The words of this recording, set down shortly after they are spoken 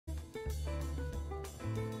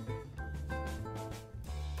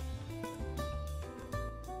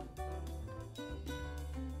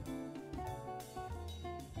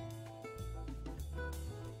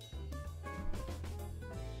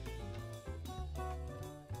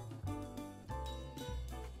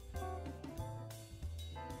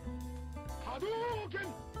Hadouken!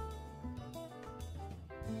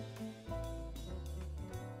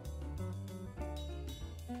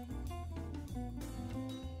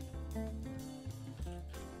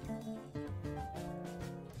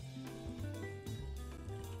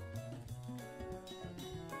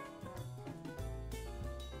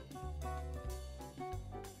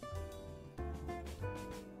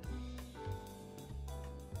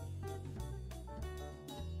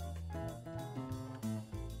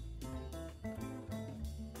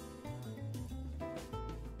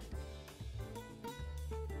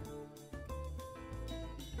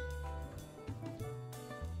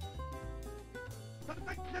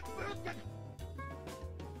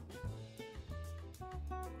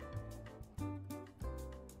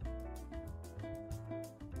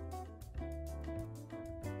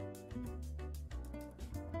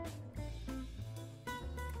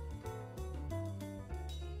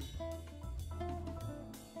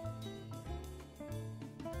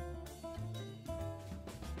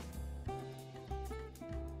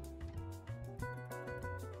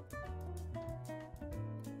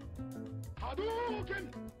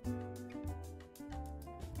 Hadouken!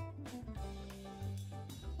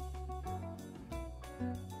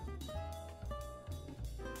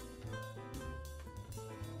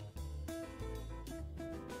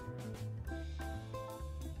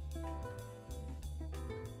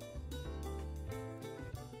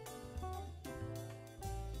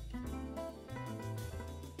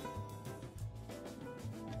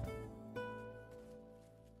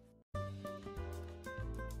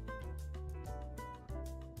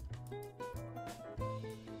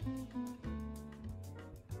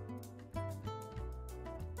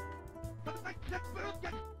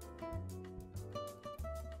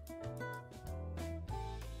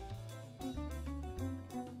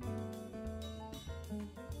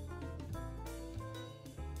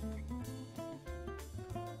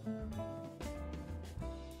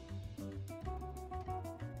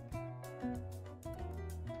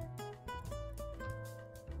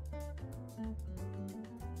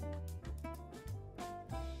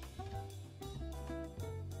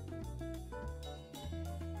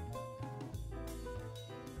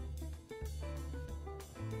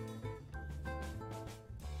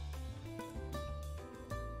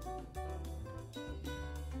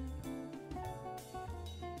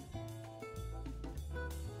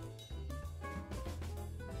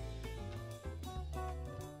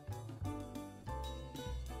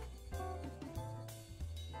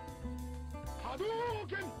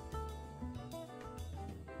 Hadouken!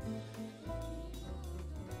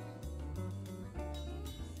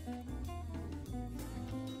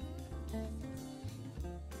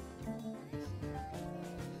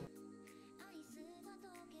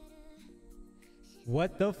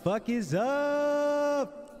 What the fuck is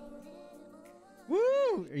up?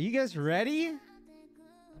 Woo! Are you guys ready?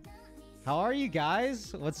 How are you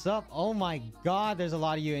guys? What's up? Oh my god, there's a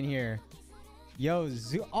lot of you in here. Yo,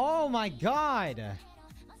 oh my god.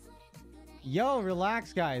 Yo,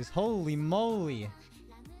 relax, guys. Holy moly.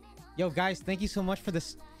 Yo, guys, thank you so much for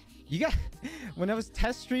this. You guys, when I was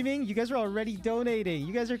test streaming, you guys were already donating.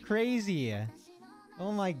 You guys are crazy.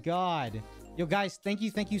 Oh my god. Yo, guys, thank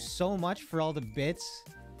you so much for all the bits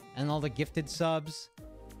and all the gifted subs.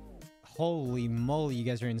 Holy moly, you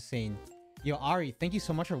guys are insane. Yo, Ari, thank you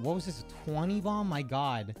so much for, what was this, 20 bomb? My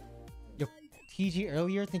god. Yo, TG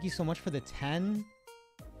earlier, thank you so much for the 10.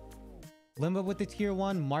 Limbo with the tier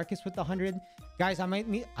 1, Marcus with the 100. Guys, I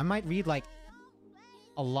might read like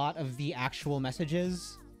a lot of the actual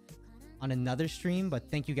messages on another stream,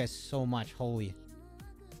 but thank you guys so much. Holy.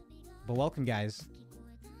 But welcome, guys.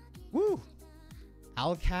 Woo!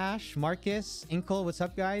 Alcash, Marcus, Inkle, what's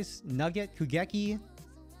up, guys? Nugget, Kugeki,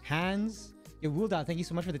 Hans. Yo, Wulda, thank you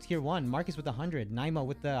so much for the tier 1. Marcus with the 100. Naima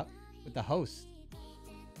with the host.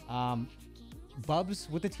 Bubs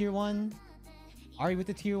with the tier 1. Ari with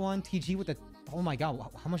the tier 1. TG with the... Oh my god,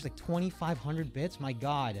 how much? Like 2,500 bits? My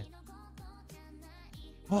god.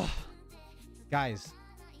 Oh. Guys,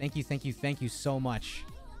 thank you so much.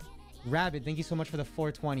 Rabbit, thank you so much for the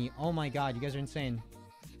 420. Oh my god, you guys are insane.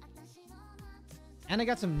 And I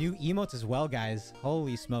got some new emotes as well, guys.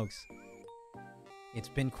 Holy smokes. It's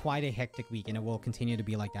been quite a hectic week, and it will continue to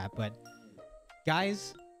be like that. But,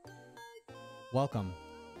 guys, welcome.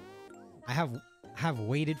 I have have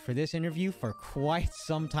waited for this interview for quite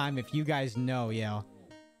some time, if you guys know, yo.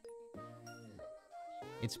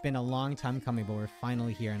 It's been a long time coming, but we're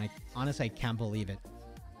finally here, and honestly, I can't believe it.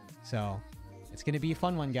 So, it's gonna be a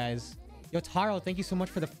fun one, guys. Yo, Taro, thank you so much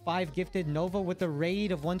for the 5 gifted. Nova with the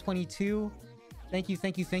raid of 122. Thank you,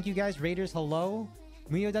 thank you, thank you, guys. Raiders, hello.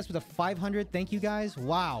 Miodas with a 500. Thank you, guys.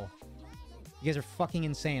 Wow. You guys are fucking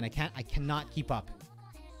insane. I cannot keep up.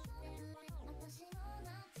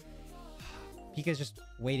 Pika's just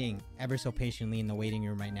waiting ever so patiently in the waiting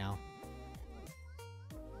room right now.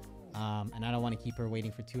 And I don't want to keep her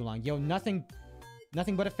waiting for too long. Yo, nothing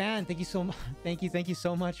but a fan. Thank you so much. Thank you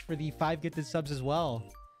so much for the 5 gifted subs as well.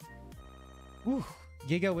 Whew.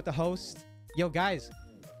 Giga with the host. Yo, guys,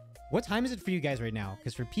 what time is it for you guys right now?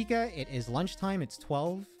 Because for Pika, it is lunchtime. It's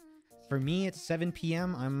 12. For me, it's 7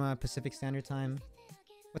 p.m. I'm Pacific Standard Time.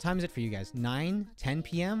 What time is it for you guys? 9? 10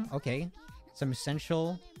 p.m.? Okay. Some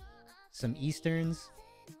Central. Some Easterns.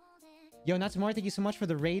 Yo, Natsumori, thank you so much for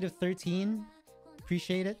the raid of 13.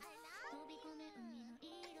 Appreciate it.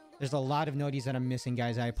 There's a lot of noties that I'm missing,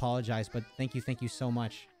 guys. I apologize, but thank you so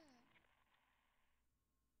much.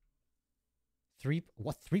 3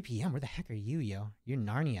 p.m.? Where the heck are you, yo? You're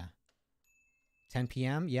Narnia. 10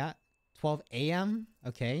 p.m.? Yeah. 12 a.m.?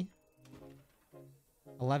 Okay.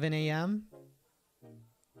 11 a.m.?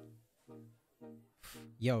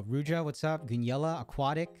 Yo, Ruja, what's up? Gunyella,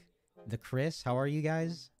 Aquatic, the Chris, how are you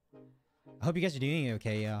guys? I hope you guys are doing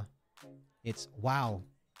okay, yo. It's, wow.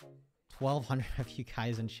 1,200 of you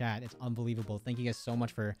guys in chat. It's unbelievable. Thank you guys so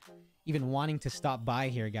much for even wanting to stop by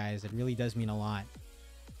here, guys. It really does mean a lot.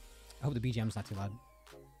 I hope the BGM's not too loud.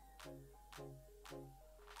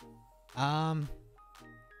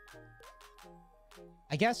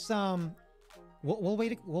 I guess we'll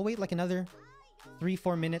wait like another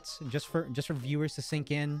 3-4 minutes just for viewers to sink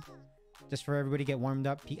in, just for everybody to get warmed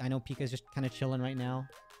up. I know Pika's just kind of chilling right now.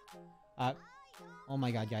 Oh my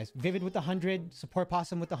god, guys. Vivid with the 100, Support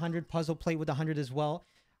Possum with the 100, Puzzle Plate with the 100 as well.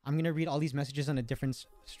 I'm gonna read all these messages on a different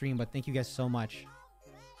stream, but thank you guys so much.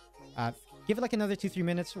 Give it like another 2-3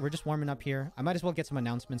 minutes. We're just warming up here. I might as well get some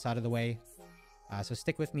announcements out of the way. So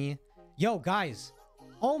stick with me. Yo, guys.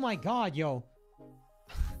 Oh my god, yo.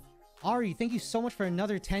 Ari, thank you so much for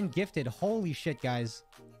another 10 gifted. Holy shit, guys.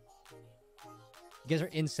 You guys are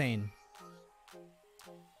insane.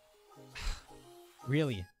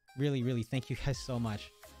 Really, really, really, thank you guys so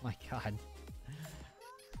much. My god.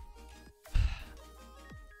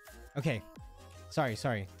 Okay.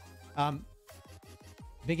 Sorry.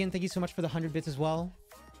 Biggin, thank you so much for the 100 bits as well.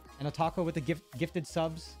 And Otako with the gifted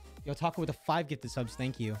subs. Yo, Otako with the 5 gifted subs.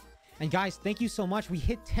 Thank you. And guys, thank you so much. We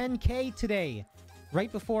hit 10K today.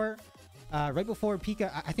 Right before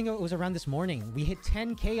Pika, I think it was around this morning. We hit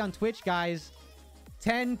 10K on Twitch, guys.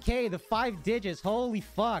 10K, the 5 digits. Holy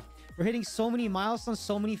fuck. We're hitting so many milestones,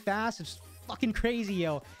 so many fast. It's fucking crazy,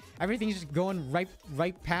 yo. Everything's just going right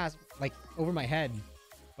past, like, over my head.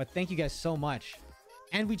 But thank you guys so much.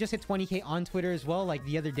 And we just hit 20K on Twitter as well, like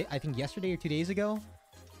the other day, I think yesterday or 2 days ago.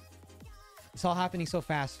 It's all happening so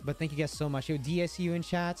fast, but thank you guys so much. Yo, DSU in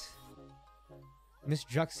chat. Miss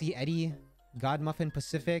Druxy, Eddie, Godmuffin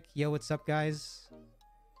Pacific. Yo, what's up, guys?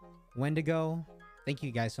 Wendigo. Thank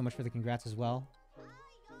you guys so much for the congrats as well.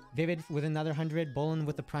 Vivid with another 100. Bolin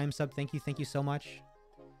with the prime sub. Thank you so much.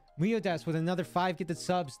 Miodes with another 5 gifted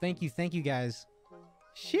subs. Thank you guys.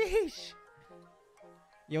 Sheesh.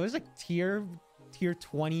 Yo, it's like tier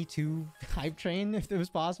 22 hype train, if it was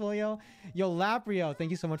possible, yo. Yo, Laprio,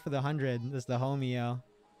 thank you so much for the 100. That's the homie, yo.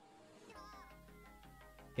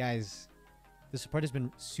 Guys, the support has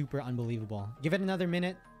been super unbelievable. Give it another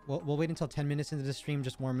minute. We'll wait until 10 minutes into the stream,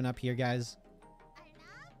 just warming up here, guys.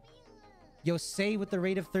 Yo, Say with the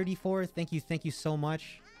rate of 34. Thank you so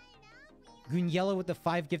much. Gunyello with the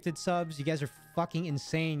 5 gifted subs. You guys are fucking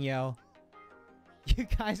insane, yo. You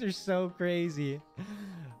guys are so crazy.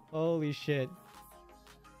 Holy shit.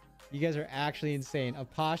 You guys are actually insane.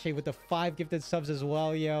 Apache with the 5 gifted subs as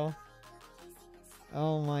well, yo.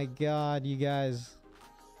 Oh my god, you guys.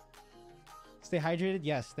 Stay hydrated?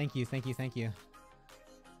 Yes, thank you.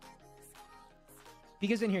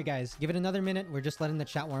 Pika's in here, guys. Give it another minute. We're just letting the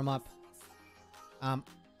chat warm up.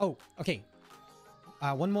 Oh, okay.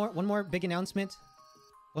 One more big announcement.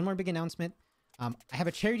 I have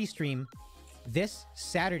a charity stream this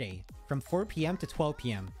Saturday from 4 p.m. to 12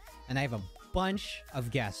 p.m. And I have a bunch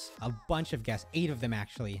of guests. 8 of them,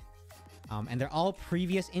 actually. And they're all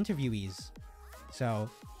previous interviewees. So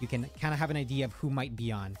you can kind of have an idea of who might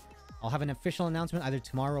be on. I'll have an official announcement either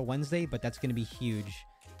tomorrow or Wednesday, but that's going to be huge.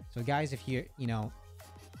 So guys, if you know,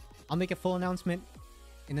 I'll make a full announcement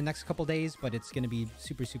in the next couple days, but it's going to be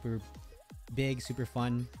super, super big, super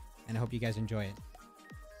fun, and I hope you guys enjoy it.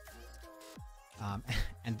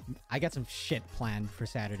 And I got some shit planned for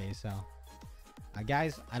Saturday. So,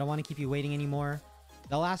 guys, I don't want to keep you waiting anymore.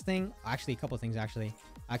 The last thing, actually, a couple things actually.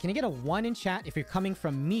 Can you get a 1 in chat if you're coming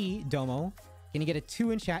from me, Domo? Can you get a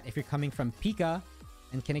 2 in chat if you're coming from Pika?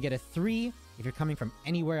 And can I get a 3 if you're coming from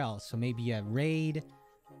anywhere else? So maybe a raid,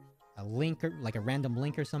 a link, or like a random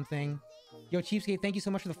link or something. Yo, Cheapskate, thank you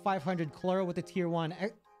so much for the 500. Chloro with the tier 1.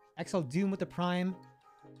 XL Doom with the prime.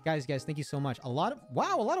 Guys, thank you so much. A lot of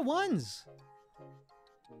 1s.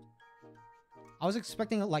 I was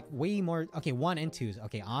expecting like way more. Okay, 1 and 2s.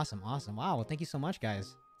 Okay, awesome. Wow, well, thank you so much,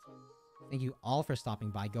 guys. Thank you all for stopping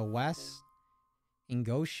by. Go West,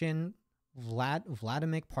 Ingoshin,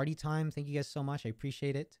 Vladimir, Party Time. Thank you guys so much. I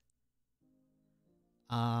appreciate it.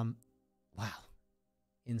 Wow.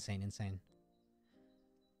 Insane.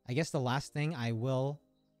 I guess the last thing I will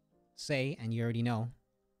say, and you already know,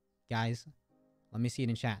 guys, let me see it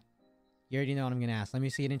in chat. You already know what I'm gonna ask. Let me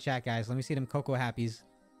see it in chat, guys. Let me see them Cocoa Happies.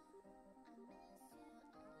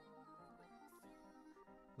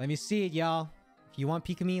 Let me see it, y'all. If you want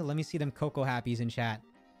Pikamee, let me see them Cocoa Happies in chat.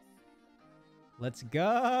 Let's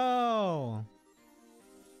go!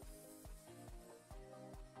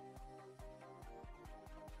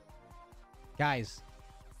 Guys,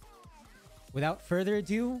 without further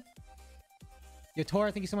ado... Yo,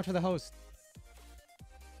 Tora, thank you so much for the host.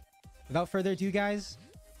 Without further ado, guys,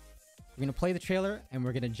 we're going to play the trailer and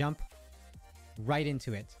we're going to jump right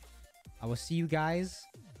into it. I will see you guys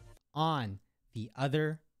on the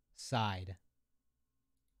other side.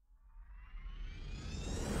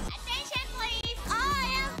 Attention, please!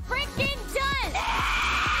 I am freaking done!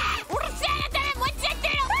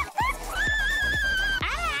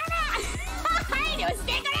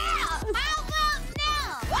 Stick around! How about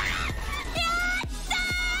now?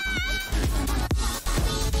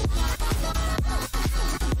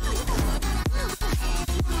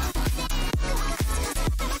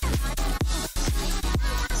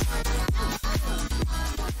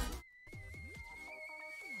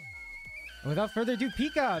 Without further ado,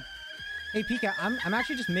 Pika! Hey, Pika, I'm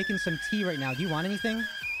actually just making some tea right now. Do you want anything? Do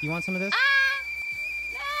you want some of this?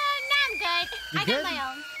 No, I'm good. I got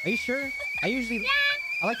my own. Are you sure? I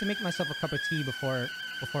like to make myself a cup of tea before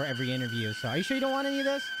every interview. So, are you sure you don't want any of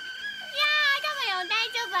this? Yeah, I got my own.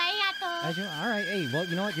 All right. Hey, well,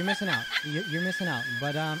 you know what? You're missing out. You're missing out.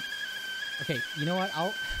 But okay. You know what?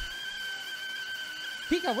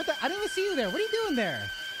 Pika, what the? I didn't even see you there. What are you doing there?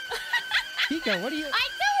 Pika, what are you? I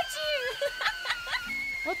told you.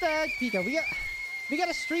 What the heck, Pika? We got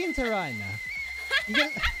a stream to run.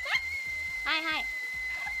 Hi.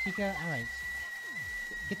 Pika, all right.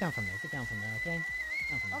 Get down from there. Okay.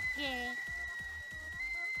 Okay.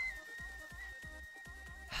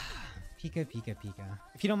 Pika.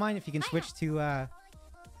 If you don't mind, if you can switch to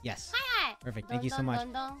yes. Hi. Perfect. Thank you so much.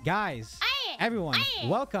 Dun. Guys, Aye. everyone, Aye.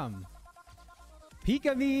 welcome.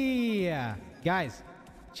 Pikamee. Guys,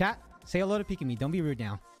 chat, say hello to Pikamee. Don't be rude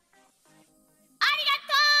now.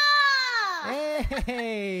 Arigato!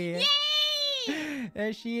 Hey. Yay!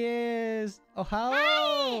 There she is.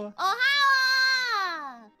 Ohio. Hi.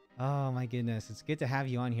 Ohio! Oh my goodness. It's good to have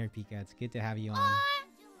you on here, Pika. It's good to have you on.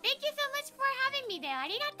 Thank you so much for having me there.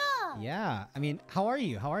 Arigato! Yeah. I mean, how are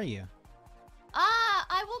you?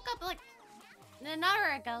 I woke up like an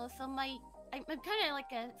hour ago, so I'm kind of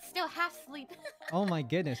like still half asleep. Oh my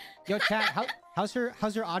goodness. Yo, chat, how's your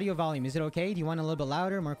audio volume? Is it okay? Do you want it a little bit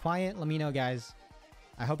louder, more quiet? Let me know, guys.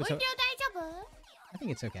 I hope it's okay. I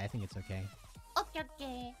think it's okay.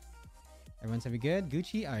 Okay. Everyone's having good?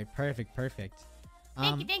 Gucci? All right, perfect.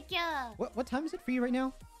 Thank you. What time is it for you right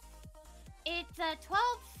now? It's 12:17.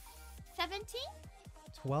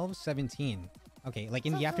 12:17. Okay, like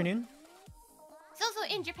in the afternoon? So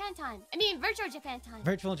in Japan time. I mean, virtual Japan time.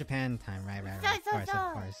 Virtual Japan time, right. Of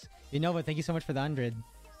course. You know what? Thank you so much for the 100.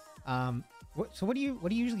 So what are you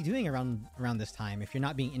usually doing around this time if you're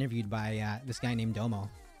not being interviewed by this guy named Domo?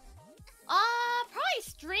 Probably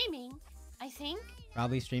streaming, I think.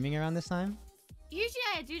 Probably streaming around this time? Usually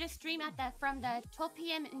I do the stream from the 12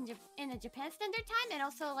 p.m. in the Japan Standard Time, and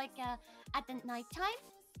also like at the night time.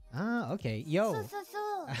 Ah, okay. Yo.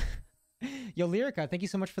 So. Yo, Lyrica, thank you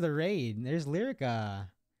so much for the raid. There's Lyrica.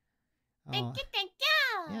 Oh. Thank you.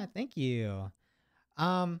 Yeah, thank you.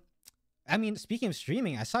 I mean, speaking of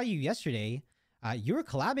streaming, I saw you yesterday. You were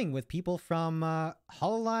collabing with people from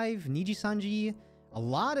Hololive, Nijisanji, a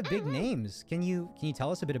lot of big names. Can you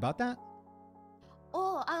tell us a bit about that?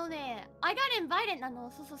 Oh, I got invited, Nano.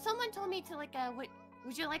 So someone told me to like,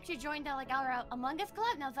 would you like to join the our Among Us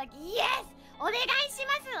club? And I was like, yes,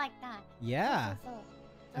 onegaishimasu, like that. Yeah. So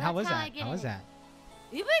And how was that?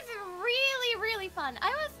 It was really, really fun. I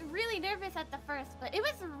was really nervous at the first, but it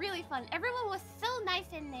was really fun. Everyone was so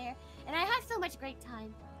nice in there, and I had so much great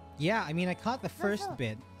time. Yeah, I mean, I caught the first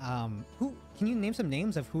bit. Who can you name some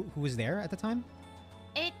names of who was there at the time?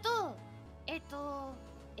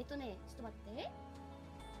 ね、ちょっと待って。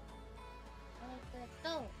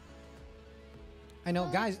I know,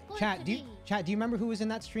 guys. Chat. Do you remember who was in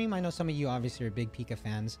that stream? I know some of you obviously are big Pika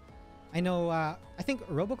fans. I know. I think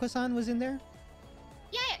Roboko-san was in there.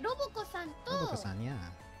 Yeah, Roboko-san と Roboko-san,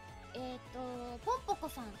 yeah. ポンポコ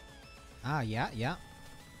さん。Ah, yeah. Yeah,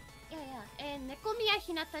 and Nekomiya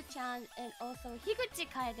Hinata-chan, and also Higuchi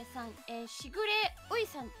Kaede-san, and Shigure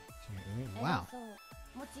Oi-san. Wow.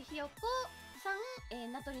 Mochi Hiyoko-san,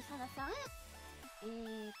 Natori Sana-san,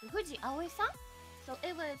 Fuji Aoi-san. So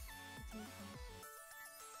it was.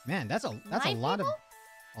 Man, that's a lot of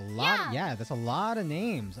Yeah. That's a lot of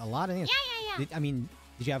names. Yeah. Did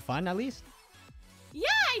you have fun at least? Yeah,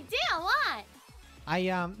 I did a lot.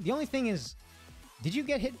 The only thing is, did you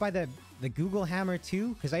get hit by the Google hammer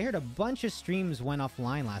too? Because I heard a bunch of streams went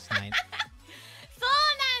offline last night.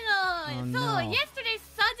 Oh, no. Yesterday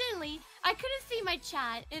suddenly I couldn't see my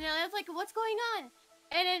chat, and I was like, "What's going on?"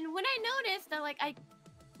 And then when I noticed that, like,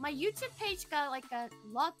 my YouTube page got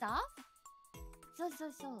logged off. So.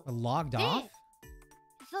 Logged off?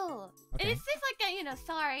 So, Okay. and it says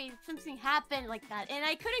sorry, something happened like that, and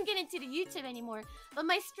I couldn't get into the YouTube anymore. But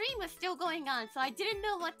my stream was still going on, so I didn't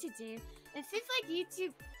know what to do. It seems like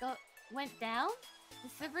YouTube went down, the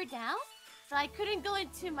server down, so I couldn't go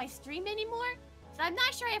into my stream anymore. So I'm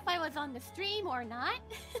not sure if I was on the stream or not.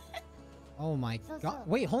 Oh my god!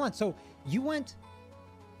 Wait, hold on. So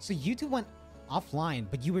YouTube went offline,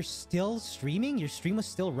 but you were still streaming? Your stream was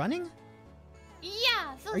still running?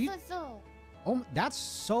 Yeah. So. Oh, that's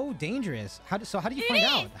so dangerous. How did you find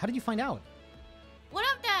out? How did you find out? One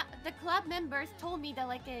of the club members told me that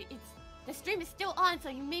the stream is still on,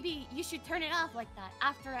 so maybe you should turn it off like that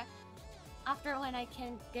after when I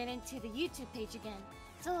can get into the YouTube page again.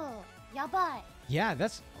 So, yabai. Yeah,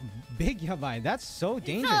 that's big yabai. That's so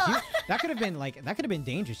dangerous. That could have been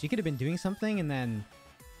dangerous. You could have been doing something and then,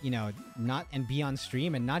 not and be on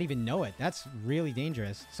stream and not even know it. That's really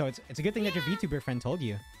dangerous. So it's a good thing that your VTuber friend told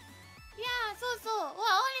you. Yeah, so.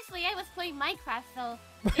 Well, honestly, I was playing Minecraft, so.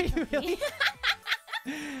 Really?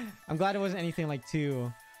 I'm glad it wasn't anything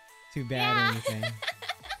too bad or anything.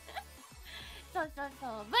 So. But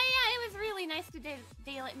yeah, it was really nice today.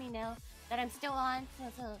 They let me know that I'm still on, so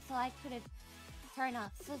I couldn't turn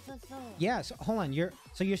off. So. Yeah. So hold on. Your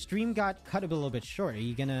stream got cut a little bit short. Are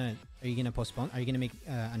you gonna postpone? Are you gonna make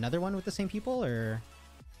another one with the same people or?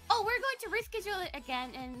 Oh, we're going to reschedule it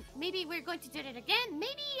again, and maybe we're going to do it again.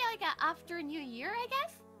 Maybe after New Year, I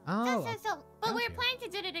guess. Oh. So. But we're planning to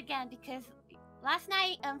do it again because last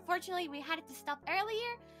night, unfortunately, we had to stop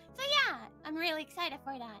earlier. So yeah, I'm really excited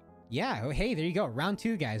for that. Yeah. Oh, hey, there you go. Round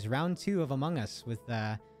 2, guys. Round 2 of Among Us with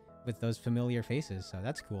those familiar faces. So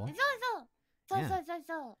that's cool. So.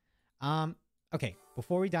 Okay.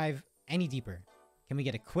 Before we dive any deeper, can we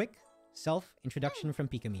get a quick self-introduction from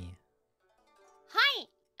Pikamee? Hi.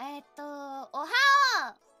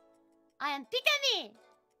 Ohao. I am Pikamee.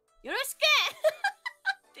 Yoroshiku.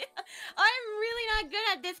 I'm really not good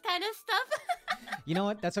at this kind of stuff. You know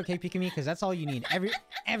what? That's okay, Pikamee, because that's all you need.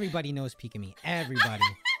 Everybody knows Pikamee. Everybody.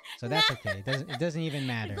 So that's okay. It doesn't even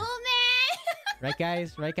matter. Right,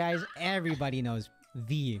 guys? Everybody knows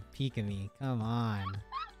the Pikamee. Come on.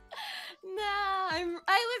 No, I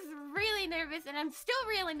was really nervous, and I'm still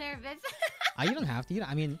really nervous. You don't have to.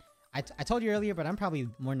 I mean, I told you earlier, but I'm probably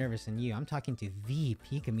more nervous than you. I'm talking to the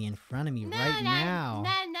Pikamee in front of me right now. No.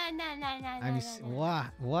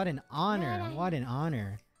 What an honor. What an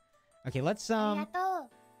honor. Okay, let's Hi.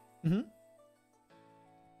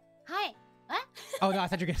 What? Oh no, I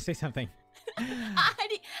thought you were gonna say something.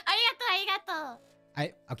 Arigato.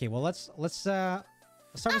 Okay, well let's start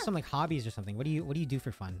with some hobbies or something. What do you do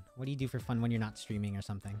for fun? What do you do for fun when you're not streaming or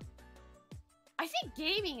something? I say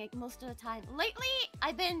gaming most of the time. Lately,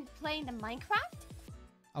 I've been playing the Minecraft.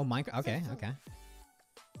 Oh, Minecraft. Okay.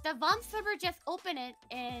 The VOM server just opened it,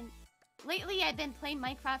 and lately I've been playing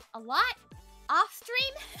Minecraft a lot off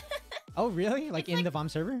stream. Oh, really? In the VOM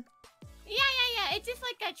server? Yeah. It's just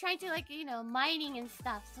trying to mining and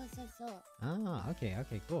stuff. So. Oh, okay.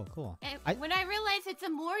 Cool. And when I realized it's a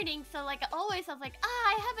morning, so always I was like,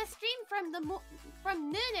 I have a stream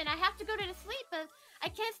from noon, and I have to go to the sleep, but I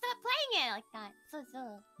can't stop playing it like that.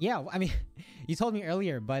 So. Yeah, I mean, you told me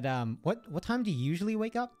earlier, but what time do you usually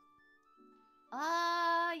wake up?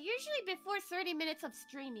 Usually before 30 minutes of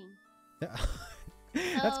streaming.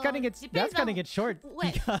 That's gonna get short.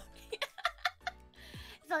 Wait.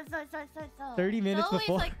 So. 30 minutes always,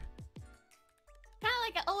 before. Like, kind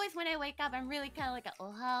of like always when I wake up, I'm really kind of like,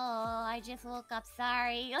 oh, hello, I just woke up,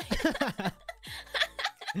 sorry.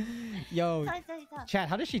 Yo, So. chat,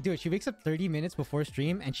 how does she do it? She wakes up 30 minutes before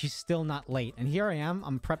stream and she's still not late. And here I am,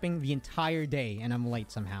 I'm prepping the entire day and I'm late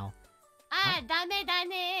somehow. Ah, dame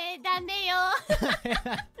yo.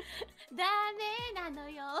 Dame nano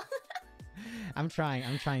yo. I'm trying,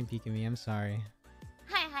 Pikamee, I'm sorry.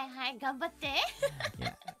 Hi, ganbatte.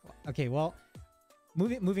 Yeah. Okay, well,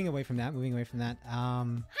 moving away from that, Hi.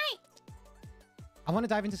 I want to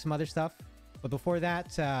dive into some other stuff, but before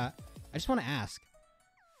that, I just want to ask,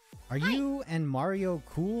 are you and Mario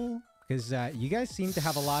cool? Because you guys seem to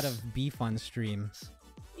have a lot of beef on stream.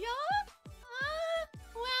 Yeah?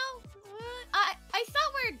 Well, I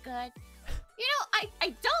thought we're good. You know, I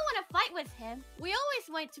don't want to fight with him. We always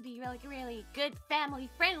want to be really good,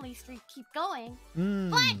 family-friendly streak keep going.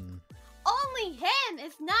 But only him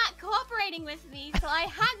is not cooperating with me, so I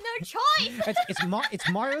had no choice. It's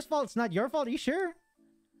Mario's fault. It's not your fault. Are you sure?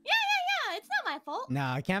 Yeah. It's not my fault.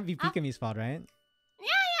 No, it can't be Pikamee's fault, right?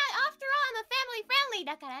 Yeah. After all, I'm a family-friendly.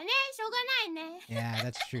 だからね、しょうがないね. Yeah,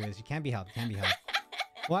 that's true. It can't be helped.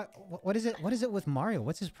 What is it with Mario?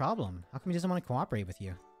 What's his problem? How come he doesn't want to cooperate with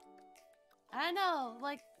you? I don't know.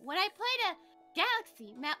 Like, when I played a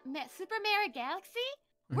Galaxy, Super Mario Galaxy,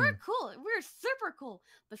 we're cool. We're super cool.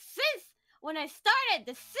 But since when I started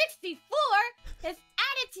the 64, his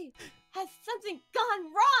attitude has something gone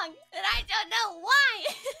wrong, and I don't know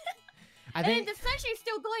why. I think and the session's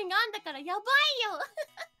still going on, だからやばいよ.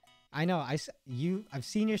 I know. I've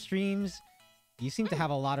seen your streams. You seem to have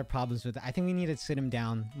a lot of problems with it. I think we need to sit him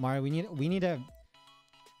down, Mario. We need to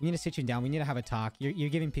sit you down. We need to have a talk. You're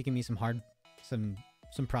giving Pikamee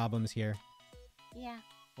some problems here. Yeah.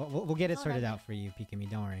 We'll get it sorted out for you, Pikamee.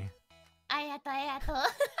 Don't worry. Ayato.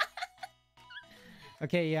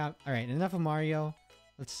 Okay, yeah. All right. Enough of Mario.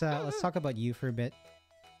 Let's talk about you for a bit.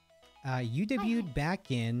 You debuted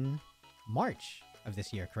back in March of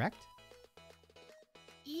this year, correct?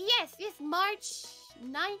 Yes, March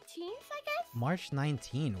 19th, I guess. March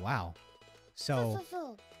 19. Wow. So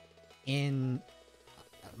in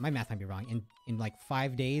my math might be wrong. In like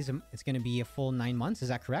 5 days, it's gonna be a full 9 months. Is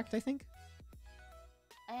that correct? I think.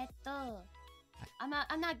 I'm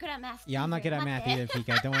not good at math. Yeah, I'm not good at math either,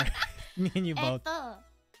 Pika. Don't worry. Me and you both.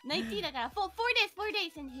 19だから 4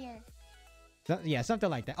 days in here. So, yeah, something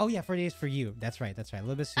like that. Oh yeah, 4 days for you. That's right. A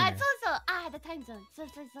little bit sooner. The time zone.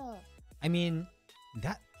 So. I mean,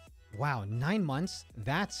 wow, 9 months.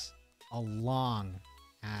 That's a long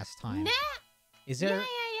ass time. Nah. Is there?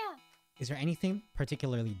 Yeah. Is there anything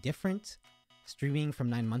particularly different streaming from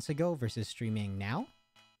 9 months ago versus streaming now?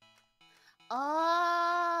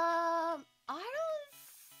 I don't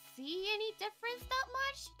see any difference that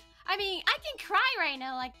much. I mean, I can cry right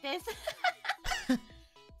now like this.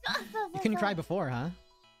 You couldn't cry before, huh?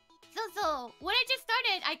 So when I just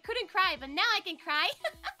started, I couldn't cry, but now I can cry.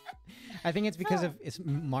 I think it's because it's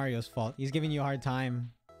Mario's fault. He's giving you a hard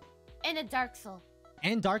time. And a Dark Soul.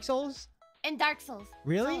 And Dark Souls? And Dark Souls.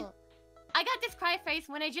 Really? So, I got this cry face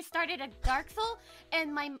when I just started a Dark Soul,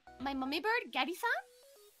 and my mummy bird, Gary-san,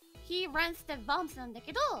 he runs the bombs on the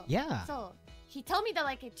kedo. Yeah. So he told me that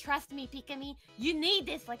like, trust me, Pikamee, you need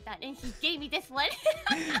this like that, and he gave me this one.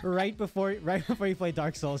 right before you play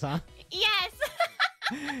Dark Souls, huh? Yes.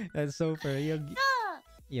 That's so fair.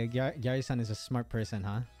 Yeah, Gary-san is a smart person,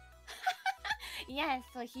 huh? Yes,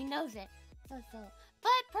 so he knows it. So.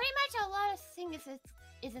 But pretty much a lot of things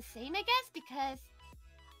is the same, I guess, because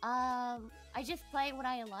I just play what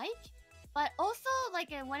I like. But also, like,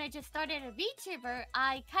 when I just started a VTuber,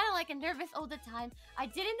 I kind of, like, nervous all the time. I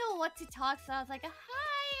didn't know what to talk, so I was like,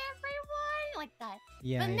 hi, everyone, like that.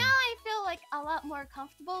 Yeah. But now I feel, like, a lot more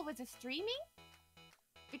comfortable with the streaming.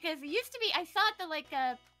 Because it used to be, I thought that, like,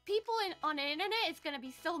 people on the internet is gonna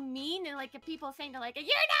be so mean, and, like, people saying that, like, you're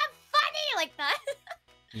not funny, like that.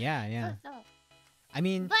 Yeah. So. I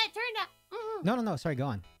mean... But it turned out... No, sorry, go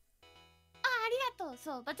on. Arigato.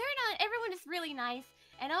 So, but turned out everyone is really nice.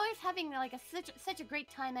 And always having like such a great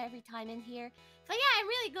time every time in here. So yeah, I'm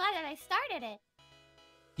really glad that I started it.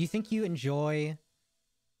 Do you think you enjoy...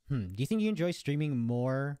 Do you think you enjoy streaming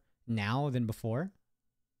more now than before?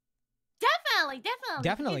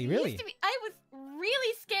 Definitely. Really? I was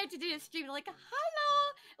really scared to do this stream. Like,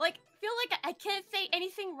 hello! Like, feel like I can't say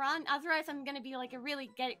anything wrong. Otherwise, I'm gonna be like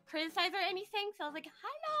get criticized or anything. So I was like,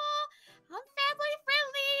 hello! I'm family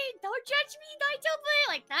friendly! Don't judge me! Daijoubu!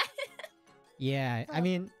 Like that. Yeah, I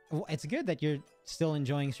mean, it's good that you're still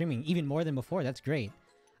enjoying streaming, even more than before. That's great.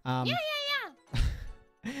 Yeah.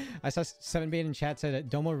 I saw 7bait in chat said that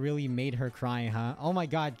Domo really made her cry, huh? Oh my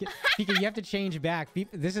god. Pika, you have to change back.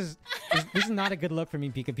 This is not a good look for me,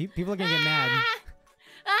 Pika. People are gonna get mad.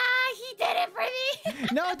 He did it for me.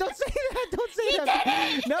 No, don't say that. Don't say He that.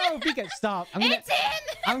 did it. No, Pika, stop. It's in.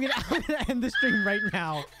 I'm gonna end the stream right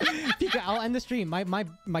now. Pika, I'll end the stream.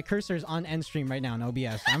 My cursor's on end stream right now in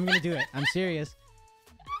OBS. I'm gonna do it. I'm serious.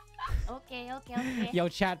 Okay. Yo,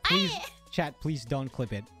 chat, please don't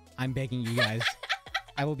clip it. I'm begging you guys.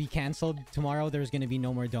 I will be cancelled tomorrow. There's gonna be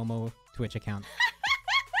no more Domo Twitch account.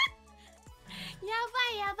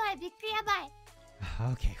 Yabai, bikku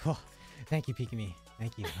yabai. Okay, well, thank you, Pikamee.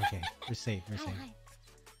 Thank you. Okay, we're safe.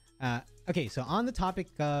 Hi. Okay, so on the topic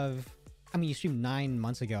of, I mean, you streamed 9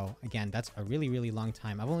 months ago. Again, that's a really, really long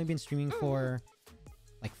time. I've only been streaming for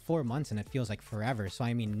like 4 months, and it feels like forever. So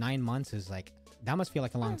I mean, 9 months is like, that must feel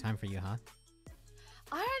like a long time for you, huh?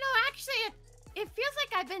 I don't know. Actually, it feels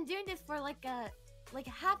like I've been doing this for like a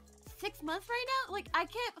half 6 months right now. Like I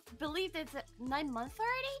can't believe it's 9 months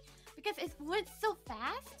already because it went so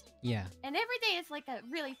fast. Yeah. And every day is like a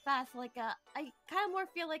really fast. Like I kind of more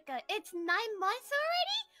feel like it's 9 months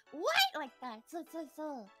already. What? Like that.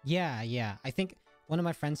 So. Yeah. I think one of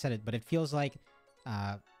my friends said it, but it feels like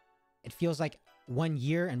 1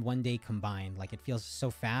 year and 1 day combined. Like it feels so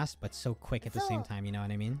fast, but so quick at the same time. You know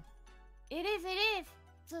what I mean? It is.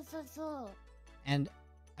 So. And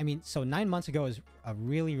I mean, so 9 months ago is a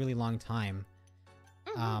really, really long time.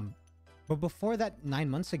 But before that 9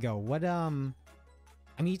 months ago, what I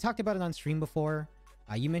mean, you talked about it on stream before.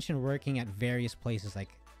 You mentioned working at various places like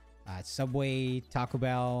Subway, Taco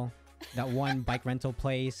Bell, that one bike rental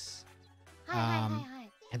place. Hi.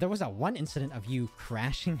 And there was that one incident of you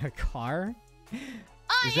crashing a car.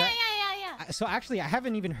 Oh, yeah. So actually, I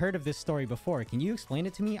haven't even heard of this story before. Can you explain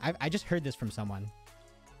it to me? I just heard this from someone.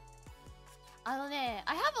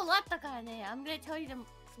 I have a lot だからね. I'm gonna tell you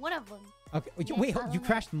one of them. Okay, Yes, wait, you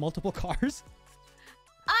crashed multiple cars?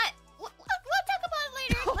 We'll talk about it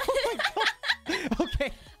later. Oh my god. Okay.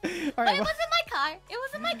 All But right. it wasn't my car. It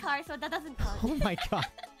wasn't my car, so that doesn't count. Oh my god.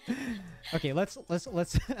 Okay, let's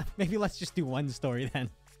maybe let's just do one story then.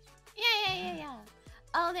 Yeah.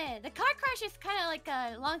 The car crash is kind of like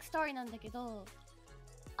a long story なんだけど、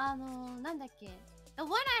なんだっけ? The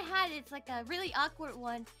one I had, it's like a really awkward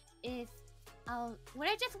one, is when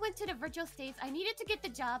I just went to the virtual states, I needed to get the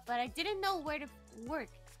job, but I didn't know where to work.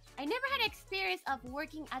 I never had experience of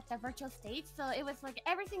working at the virtual states, so it was like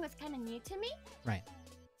everything was kind of new to me. Right.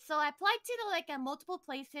 So I applied to multiple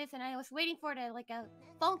places, and I was waiting for a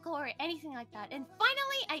phone call or anything like that. And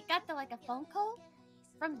finally, I got a phone call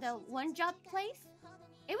from the one job place.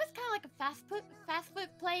 It was kind of like a fast food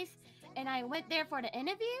place, and I went there for the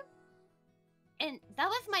interview. And that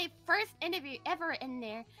was my first interview ever in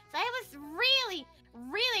there. So I was really,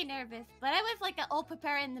 really nervous. But I was all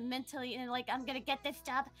prepared and mentally, and I'm gonna get this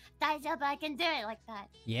job. That job, I can do it like that.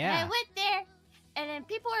 Yeah. And I went there, and then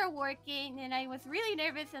people are working, and I was really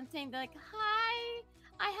nervous and saying hi,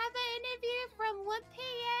 I have an interview from 1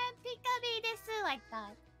 p.m. Pikamee desu, like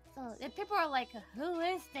that. So and people are like, who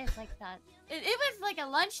is this, like that? It was a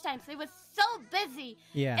lunchtime, so it was so busy.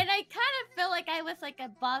 Yeah. And I kind of felt like I was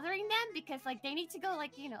bothering them because they need to go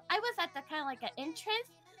I was at the kind of an entrance,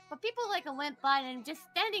 but people went by and just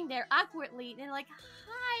standing there awkwardly and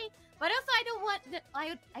hi. But also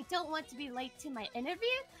I don't want to be late to my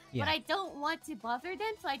interview, but I don't want to bother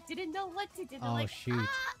them, so I didn't know what to do. They're Oh shoot.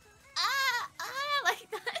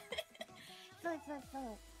 Like that.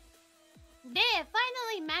 so. Then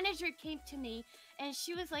finally manager came to me and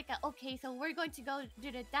she was like, okay, so we're going to go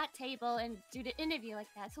to that table and do the interview like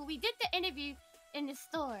that. So we did the interview in the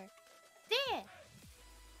store. Then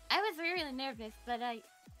I was really nervous, but I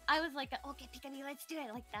was like, okay, Pikamee, let's do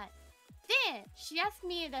it like that. Then she asked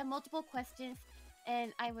me the multiple questions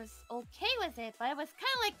and I was okay with it, but I was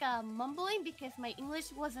kind of mumbling because my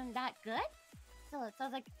English wasn't that good. So I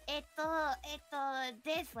was like,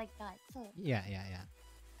 this, like that. So Yeah.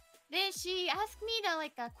 then she asked me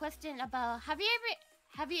a question about have you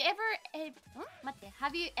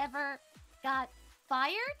ever got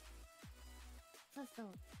fired? So.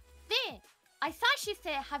 Then I thought she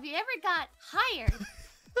said, have you ever got hired?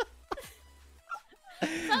 So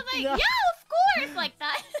I was like, No. yeah, of course, like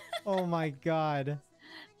that. Oh my god.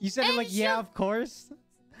 You said it And like, yeah, of course?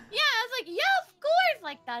 Yeah, I was like, yeah, of course,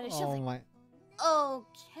 like that. And she Oh was like, my.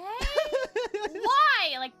 okay,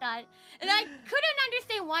 why, like that? And I couldn't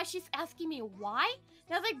understand why she's asking me why.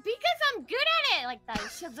 And I was like, because I'm good at it, like that. And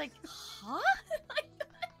she was like, huh?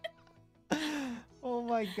 Oh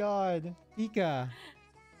my god. Ika.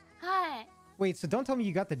 Hi. Wait, so don't tell me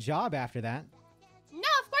you got the job after that. No,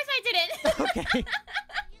 of course I didn't. Okay.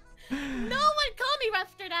 No one called me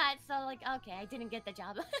after that. So like, okay, I didn't get the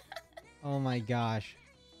job. Oh my gosh.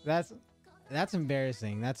 That's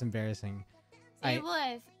embarrassing. That's embarrassing. It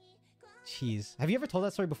was. Jeez. Have you ever told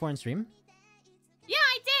that story before on stream? Yeah,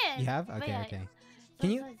 I did. You have? But Okay, yeah, okay.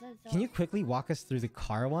 so- Can you quickly walk us through the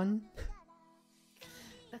car one?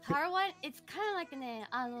 The car one, it's kind of like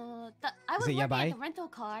I was Is it working yabai? at the rental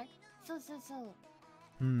car. So.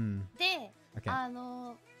 Hmm. De, Okay.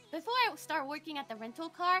 before I start working at the rental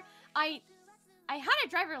car, I had a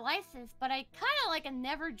driver license, but I kind of like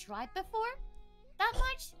never drive before that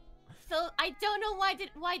much. So I don't know why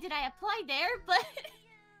did I apply there, but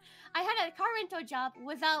I had a car rental job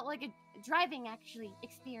without like a driving actually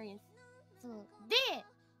experience. So de,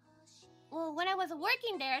 well, when I was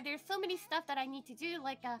working there, there's so many stuff that I need to do,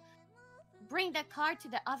 like bring the car to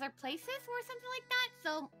the other places or something like that.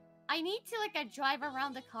 So I need to like drive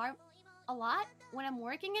around the car a lot when I'm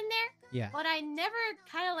working in there. Yeah. But I never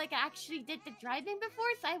kind of like actually did the driving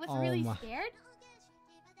before, so I was Oh really my. scared.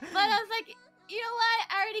 But I was like, you know what?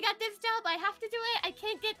 I already got this job. I have to do it. I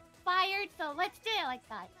can't get fired, so let's do it like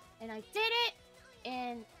that. And I did it,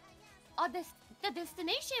 and the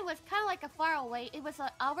destination was kind of like a far away. It was an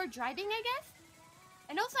hour driving, I guess.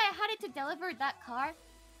 And also, I had to deliver that car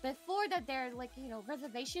before their like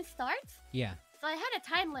reservation starts. Yeah. So I had a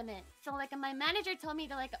time limit. So like my manager told me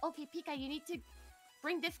to like, okay, Pika, you need to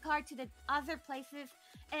bring this car to the other places,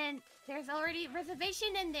 and there's already reservation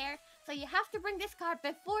in there, so you have to bring this car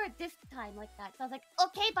before this time, like that. So I was like,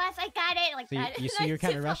 okay, boss, I got it, like So that. so you're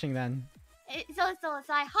kind of rushing then. So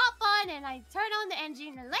I hop on and I turn on the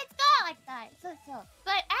engine and let's go, like that.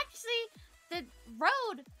 But actually, the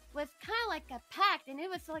road was kind of like a packed, and it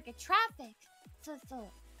was like a traffic.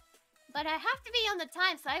 But I have to be on the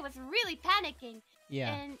time, so I was really panicking.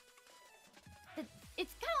 Yeah. And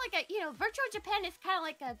it's kind of like virtual Japan is kind of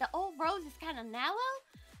like the old roads is kind of narrow.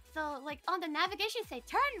 So like on the navigation say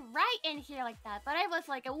turn right in here like that. But I was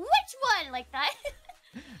like, which one, like that?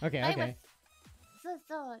 Okay. Okay.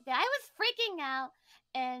 I was freaking out,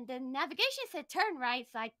 and the navigation said turn right,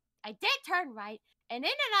 so I did turn right, and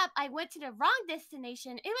ended up I went to the wrong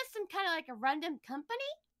destination. It was some kind of like a random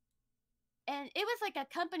company. And it was like a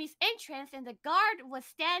company's entrance, and the guard was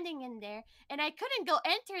standing in there, and I couldn't go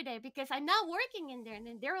enter there because I'm not working in there. And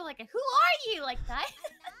then they were like, "Who are you?" like that.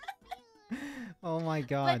 Oh my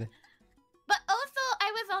god. But also,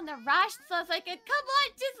 I was on the rush, so I was like, "Come on,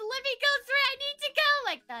 just let me go through. I need to go,"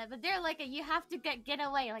 like that. But they're like, "You have to get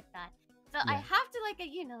away," like that. So I Yeah. have to like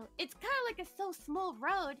it's kind of like a so small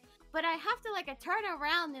road, but I have to like turn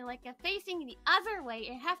around and like facing the other way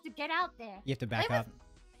and have to get out there. You have to back was- up.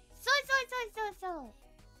 So.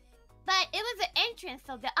 But it was an entrance,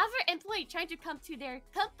 so the other employee trying to come to their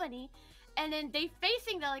company, and then they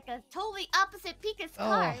facing like a totally opposite Pika's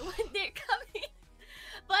car when they're coming.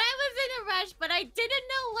 But I was in a rush, but I didn't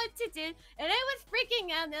know what to do, and I was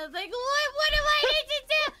freaking out. And I was like, "What do I need to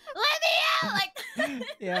do? Let me out!" Like,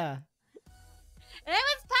 Yeah. and I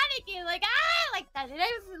was panicking, like like that, and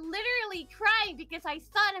I was literally crying because I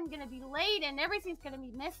thought I'm gonna be late and everything's gonna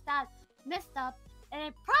be messed up.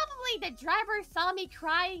 And probably the driver saw me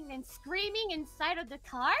crying and screaming inside of the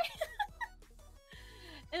car.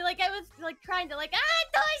 And like I was like crying to like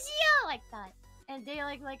doshio like that. And they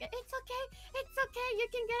like it's okay, you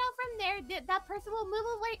can get out from there. That person will move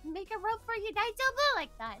away, make a road for you, daijoubu,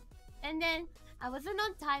 like that. And then I wasn't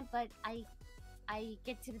on time, but I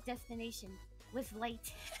get to the destination. Was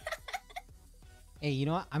late. Hey, you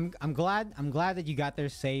know what? I'm glad that you got there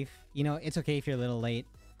safe. You know, it's okay if you're a little late,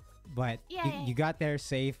 but you got there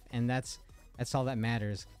safe, and that's all that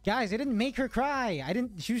matters. Guys, I didn't make her cry.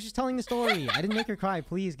 She was just telling the story. I didn't make her cry.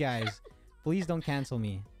 Please, guys. Please don't cancel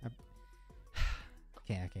me.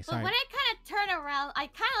 Okay, sorry. But when I kind of turn around, I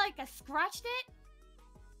kind of like scratched it.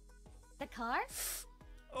 The car.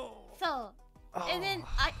 And then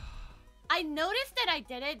I noticed that I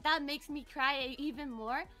did it. That makes me cry even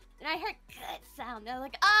more. And I heard good sound. I was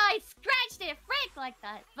like, I scratched it, frick, like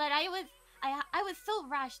that. But I was so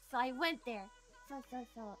rushed, so I went there.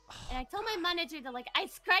 And I told my manager that like I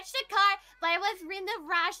scratched the car, but I was in the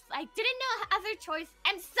rush. I didn't know other choice.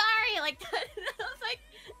 I'm sorry, like that. I was like,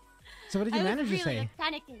 so what did your manager say? Like,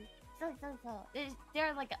 panicking.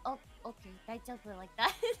 They're like, oh, okay, daijoubu, like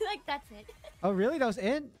that. Like that's it. Oh, really? That was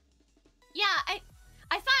it? Yeah, I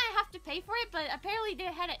thought I have to pay for it, but apparently they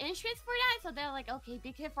had an insurance for that, so they're like, okay,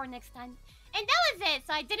 be careful next time. And that was it,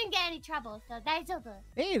 so I didn't get any trouble, so daijoubu.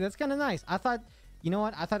 Hey, that's kind of nice. I thought, you know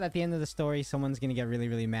what? I thought at the end of the story, someone's gonna get really,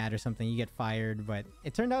 really mad or something. You get fired, but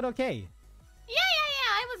it turned out okay. Yeah,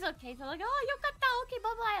 I was okay. So like, oh, yokata, okay,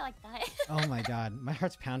 bye-bye, like that. Oh my god, my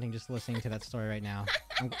heart's pounding just listening to that story right now.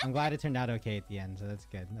 I'm glad it turned out okay at the end, so that's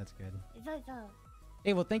good. That's good.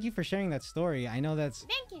 Hey, well, thank you for sharing that story. I know that's.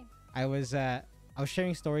 Thank you. I was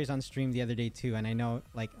sharing stories on stream the other day too, and I know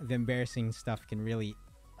like the embarrassing stuff can really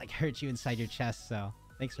like hurt you inside your chest. So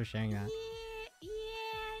thanks for sharing that. Yeah,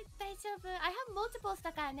 大丈夫. I have multiple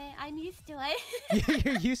だからね. I'm used to it.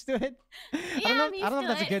 You're used to it. Yeah, I don't know if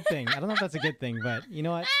that's a good thing. I don't know if that's a good thing, but you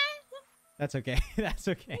know what? That's okay. That's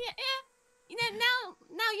okay. Yeah. You know,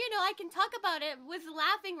 now you know I can talk about it with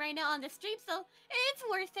laughing right now on the stream, so it's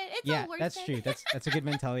worth it. It's all worth that's it. true. That's a good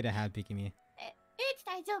mentality to have, Pikamee. It's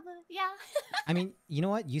大丈夫. Yeah. I mean, you know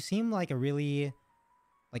what? You seem like a really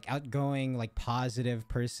like outgoing, like positive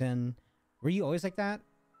person. Were you always like that?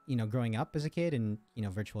 You know, growing up as a kid in, you know,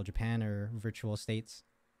 virtual Japan or virtual states?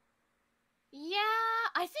 Yeah,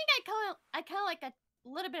 I think I kind of like a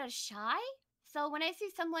little bit of shy. So when I see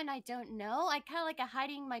someone I don't know, I kind of like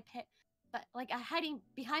hiding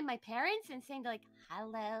behind my parents and saying like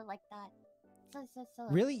hello like that. So.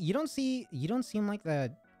 Really? You don't seem like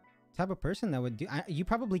the type of person that would do. You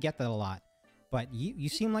probably get that a lot, but you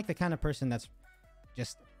seem like the kind of person that's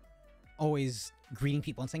just always greeting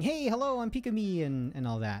people and saying, "Hey, hello, I'm Pikamee," and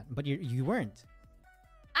all that. But you weren't.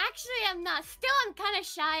 Actually, I'm not. Still, I'm kind of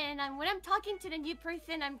shy, and when I'm talking to the new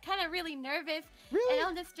person, I'm kind of really nervous. Really? And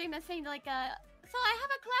on the stream, I'm saying like, so I have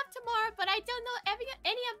a collab tomorrow, but I don't know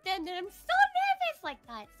any of them, and I'm so nervous like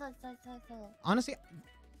that. So. Honestly,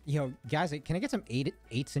 yo, guys, can I get some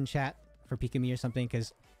eights in chat for Pikamee or something?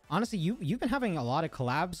 Because honestly, you've been having a lot of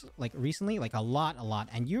collabs like recently, like a lot,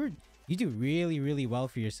 and you do really, really well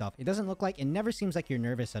for yourself. It doesn't look like, it never seems like you're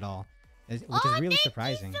nervous at all, which is really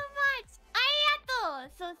surprising. Thank you so much.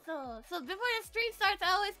 So before the stream starts,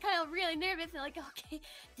 I always kind of really nervous and like, okay,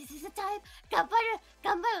 this is the time.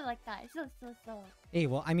 Ganbaru like that. So. Hey,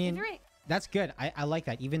 well, I mean, right. that's good. I like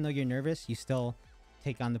that. Even though you're nervous, you still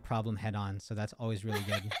take on the problem head on. So that's always really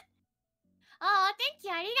good. Oh, thank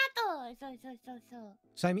you. Arigato. So.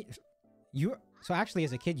 So I mean, so actually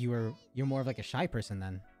as a kid, you're more of like a shy person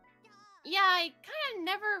then. Yeah, I kind of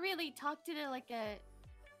never really talked to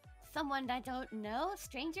someone I don't know,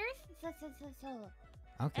 strangers. So.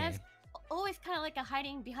 Okay. And I was always kind of like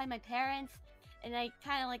hiding behind my parents, and I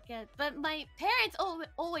kind of like but my parents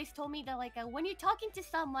always told me that like when you're talking to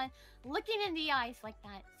someone, looking in the eyes like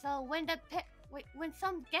that. So when when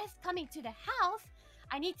some guest coming to the house,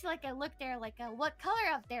 I need to like look there like what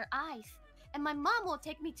color of their eyes. And my mom will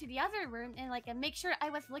take me to the other room and like make sure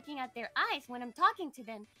I was looking at their eyes when I'm talking to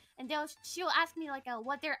them, and she'll ask me like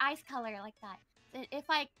what their eyes color like that. And if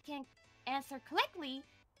I can answer correctly,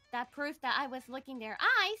 that proves that I was looking their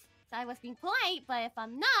eyes, so I was being polite. But if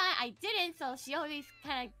I'm not, I didn't. So she always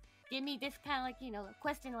kind of give me this kind of like, you know,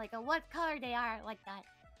 question like what color they are like that.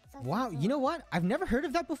 Wow, you know what? I've never heard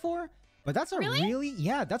of that before, but that's a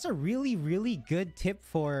that's a really, really good tip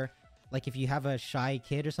for like if you have a shy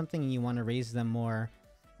kid or something and you want to raise them more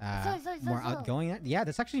more outgoing. Yeah,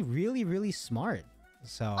 that's actually really, really smart.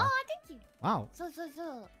 So. Oh, thank you. Wow. So.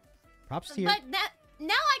 Props to you. But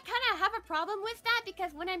now I kind of have a problem with that,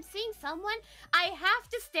 because when I'm seeing someone, I have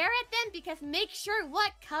to stare at them because make sure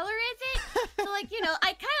what color is it. So like, you know,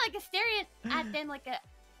 I kind of like staring at them like a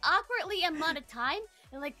awkwardly amount of time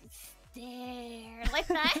and like stare like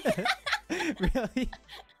that. Really?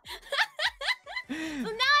 So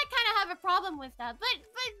now I kind of have a problem with that, but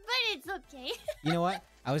it's okay. You know what?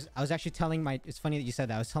 I was actually telling it's funny that you said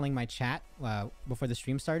that. I was telling my chat before the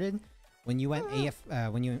stream started, when you went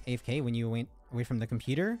AFK, when you went away from the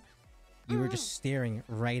computer, you were just staring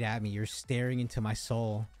right at me. You're staring into my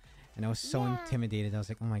soul, and I was so intimidated. I was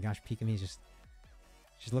like, oh my gosh, Pikamee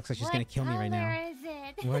she looks like she's gonna kill me right now. What color is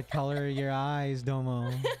it? What color are your eyes,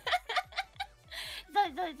 Domo?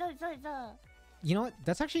 So. You know what?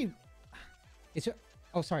 That's actually...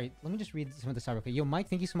 Oh, sorry. Let me just read some of the cyber. Yo, Mike,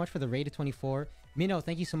 thank you so much for the raid to 24. Minnow,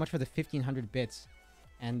 thank you so much for the 1500 bits.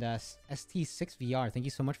 And ST6VR, thank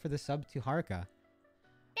you so much for the sub to Haruka.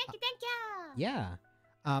 Thank you. Yeah.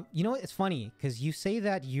 You know what? It's funny because you say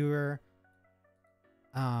that you're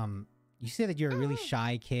a really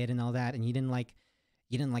shy kid and all that, and you didn't like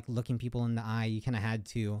looking people in the eye. You kind of had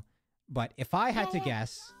to. But if I had to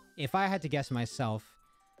guess myself,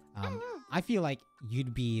 I feel like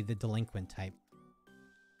you'd be the delinquent type.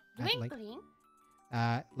 Delinquent?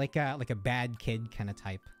 Like a bad kid kind of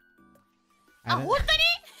type.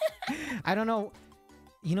 I don't know.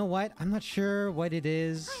 You know what? I'm not sure what it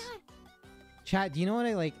is. Chat, do you know what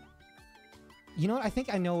I like? You know what? I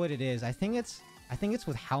think I know what it is. I think it's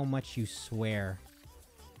with how much you swear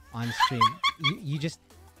on stream.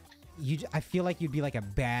 I feel like you'd be like a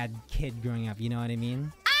bad kid growing up. You know what I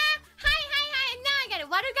mean? Hi. Now I got it.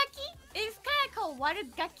 Warugaki? It's kind of called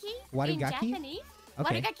warugaki in Japanese.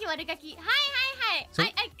 Okay. Warugaki. Hi. So, I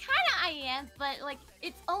kind of I am, but like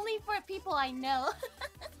it's only for people I know.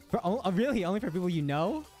 Really? Only for people you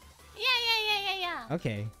know? Yeah.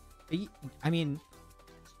 Okay. I mean,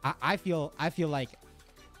 I feel like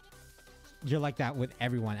you're like that with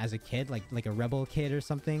everyone as a kid, like a rebel kid or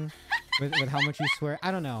something, with how much you swear. I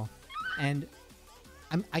don't know, and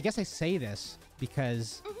I guess I say this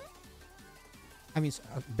because, I mean,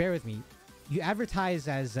 bear with me. You advertise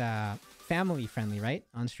as family friendly, right,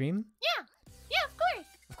 on stream? Yeah,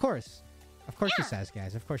 of course. Of course she Yeah. says,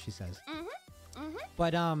 guys. Of course she says. Mm-hmm.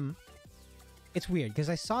 But it's weird because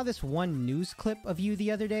I saw this one news clip of you the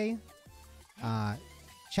other day.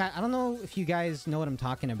 Chat, I don't know if you guys know what I'm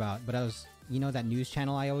talking about, but you know that news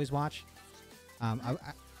channel I always watch? I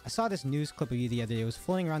saw this news clip of you the other day. It was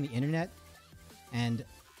floating around the internet, and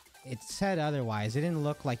it said otherwise. It didn't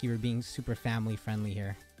look like you were being super family friendly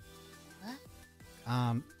here. What?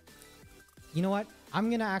 You know what? I'm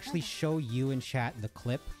gonna actually show you in chat the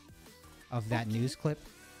clip of that news clip.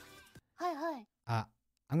 Hi.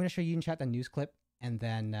 I'm gonna show you in chat the news clip, and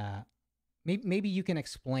then maybe you can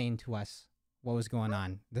explain to us what was going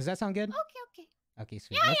on. Does that sound good? Okay. Okay,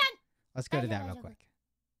 sweet. Yeah. Let's go to that real quick.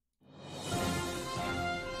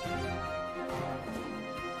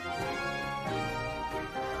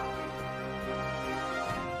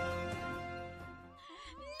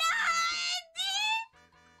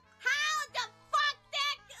 How the fuck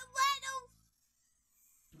that little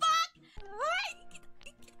fuck? What?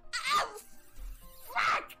 Oh,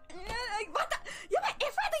 fuck! What the?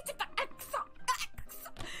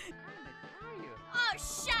 Oh,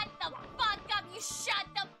 shut the fuck up! You shut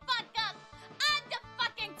the fuck up! I'm the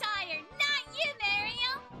fucking tired, not you,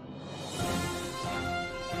 Mario!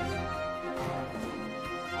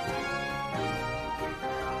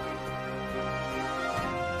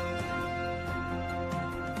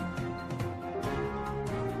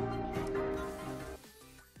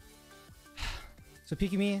 So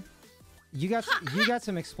Pikamee, you got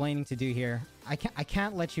some explaining to do here. I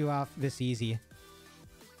can't let you off this easy.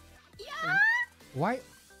 Yeah? Why?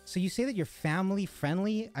 So you say that you're family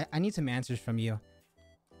friendly? I need some answers from you.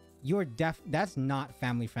 That's not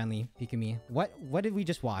family friendly, Pikamee. What did we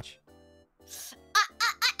just watch? I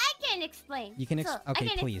can explain. You can So, I okay,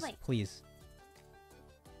 can please, explain. please.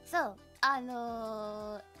 So,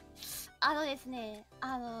 ですね,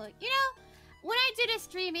 you know, when I do the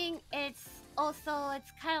streaming, it's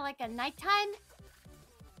kind of like a nighttime.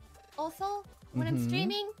 Also, when I'm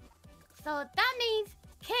streaming, so that means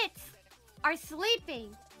kids are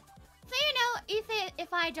sleeping. So you know, even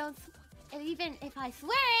if I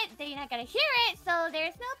swear it, they're not gonna hear it. So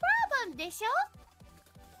there's no problem, Disho.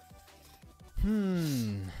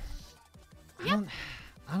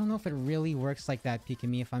 I don't know if it really works like that,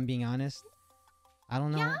 Pikamee, if I'm being honest. I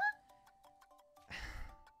don't know.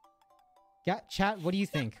 Yeah, chat, what do you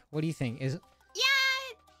think? What do you think? Yeah.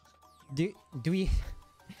 Do we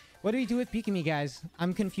what do we do with Pikamee, guys?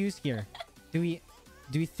 I'm confused here. Do we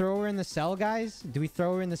throw her in the cell, guys? Do we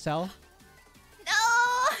throw her in the cell? No.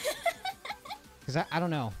 Cuz I don't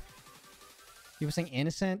know. People saying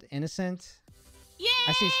innocent. Yay!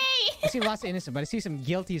 I see lots of innocent, but I see some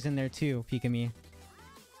guilties in there too, Pikamee.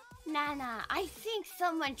 Nah. I think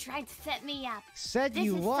someone tried to set me up. Said This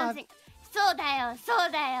you is what? something. そうだよ.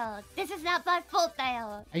 This is not my fault だ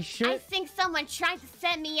よ. Are you sure? I think someone tried to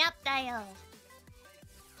set me up だよ.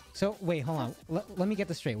 So wait, hold on. Let me get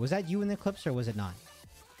this straight. Was that you in the clips or was it not?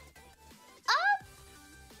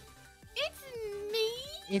 It's me.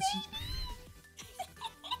 It's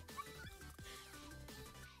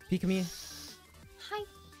Pikamee. Hi.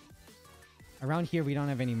 Around here, we don't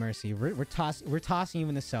have any mercy. We're tossing you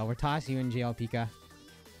in the cell. We're tossing you in jail, Pika.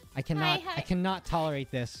 I cannot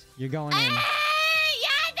tolerate this. You're going in. Yada!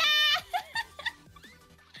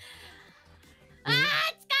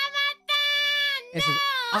 This is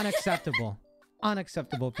unacceptable.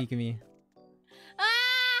 Unacceptable, Pikamee.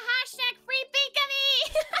 Hashtag free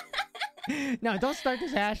Pikamee. No, don't start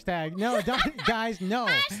this hashtag. No, don't, guys. No.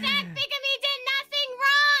 Hashtag Pikamee did nothing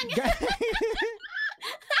wrong.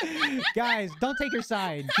 Guys, don't take her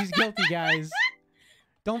side. She's guilty, guys.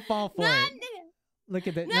 Don't fall for it. Look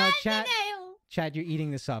at that. No, chat, you're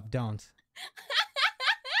eating this up. Don't.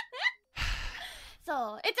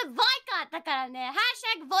 So, it's a boycott だからね.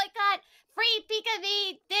 Hashtag boycott. Free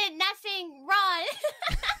Pikamee did nothing wrong.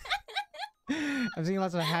 I'm seeing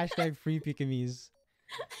lots of hashtag free Pikamees.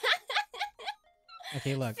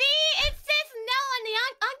 Okay, look. See, it says no on the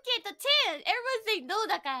anketa too. Everyone's saying no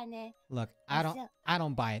だからね. Look, I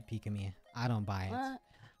don't buy it, Pikamee. I don't buy it.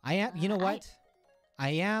 I am. You know what?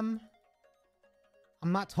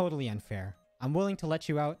 I'm not totally unfair. I'm willing to let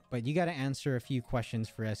you out, but you got to answer a few questions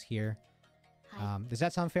for us here. Does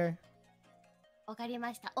that sound fair?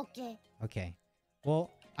 Wakarimashita. Okay. Okay. Well,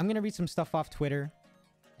 I'm gonna read some stuff off Twitter,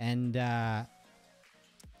 and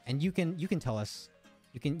you can tell us.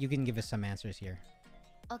 You can give us some answers here.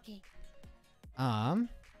 Okay. And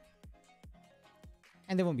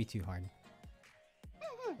they won't be too hard.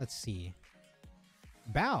 Let's see.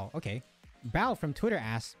 Bao. Okay. Bao from Twitter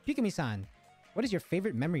asks, Pikamee-san, what is your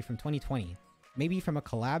favorite memory from 2020? Maybe from a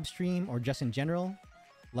collab stream or just in general?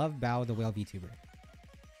 Love, Bao, the whale VTuber.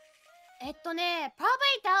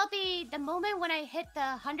 Probably that'll be the moment when I hit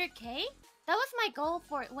the 100k. That was my goal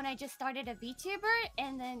for when I just started a VTuber,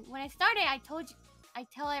 and then when I started, I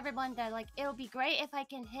tell everyone that like it'll be great if I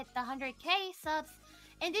can hit the 100k subs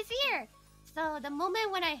in this year. So the moment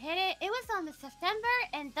when I hit it, it was on the September,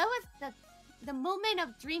 and that was the moment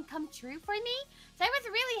of dream come true for me. So I was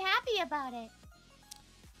really happy about it.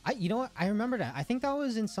 You know what? I remember that. I think that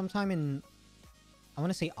was in sometime in, I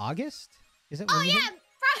want to say August. Is it? Oh yeah,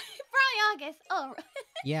 probably August. Oh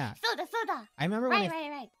yeah. Soda. I remember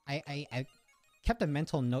right. I kept a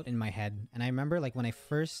mental note in my head, and I remember like when I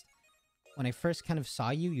first kind of saw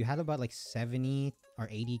you, you had about like 70 or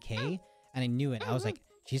 80k, and I knew it. I was like,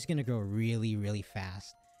 she's gonna grow really, really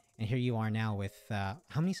fast. And here you are now with how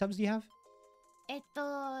many subs do you have?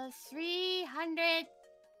 300.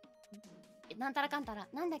 なんたらかんたら。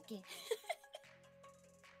なんだっけ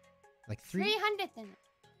Like 300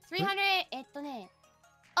 300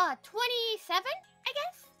 27 I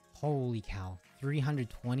guess. Holy cow.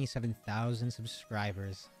 327,000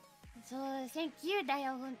 subscribers. So, thank you だ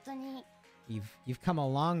よ、本当に。 You've come a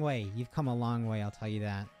long way. You've come a long way, I'll tell you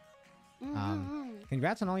that.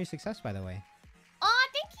 Congrats on all your success, by the way. Oh,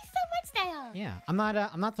 thank you so much だよ. Yeah, I'm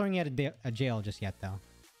not throwing you out of jail just yet, though.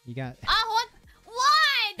 You got. What?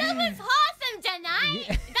 Why? That was awesome, じゃない?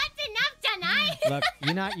 That's enough じゃない? Look,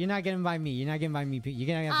 you're not getting by me. You're not getting by me. You're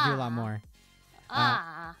gonna have to do a lot more.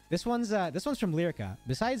 This one's from Lyrica.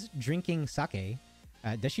 Besides drinking sake,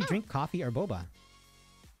 does she drink coffee or boba?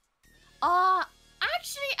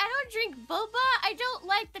 Actually, I don't drink boba. I don't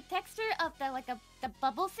like the texture of the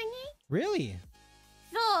bubble thingy. Really?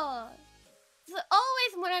 So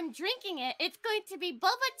always when I'm drinking it, it's going to be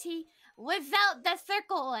boba tea without the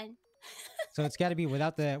circle one. So it's got to be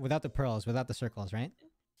without the pearls, without the circles, right?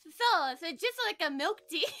 So just like a milk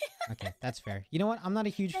tea. Okay, that's fair. You know what? I'm not a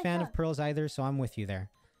huge fan of pearls either, so I'm with you there.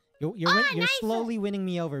 You're nice. slowly winning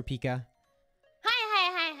me over, Pika.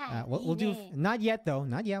 Hi. We'll do not yet though.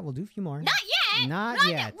 Not yet. We'll do a few more. Not yet. Not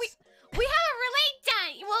yet. We have a relate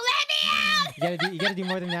time. Well, let me out. You gotta do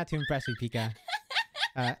more than that to impress me, Pika.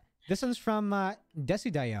 This one's from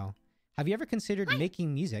Desudayo. Have you ever considered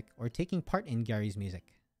making music or taking part in Gary's music?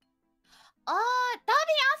 That'd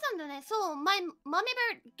be awesome, though. So my mommy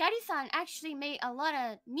bear Gary-san actually made a lot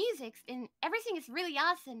of music, and everything is really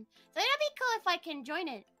awesome. So it'd be cool if I can join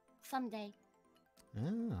it someday.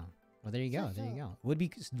 Oh, well there you go. There you go. Would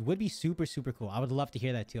be super, super cool. I would love to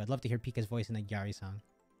hear that too. I'd love to hear Pika's voice in that Gary song.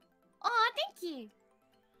 Oh, thank you.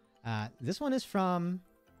 This one is from.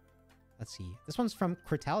 Let's see. This one's from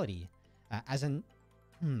Critality.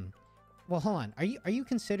 Well, hold on. Are you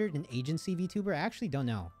considered an agency VTuber? I actually don't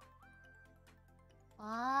know.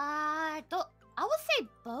 I would say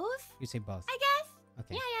both. You say both. I guess.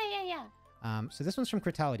 Okay. Yeah. So this one's from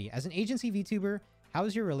Critality. As an agency VTuber, how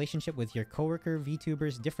is your relationship with your coworker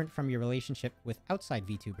VTubers different from your relationship with outside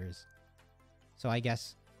VTubers? So I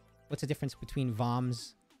guess, what's the difference between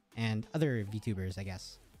VOMs and other VTubers, I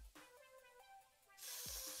guess?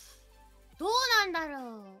 どうなんだ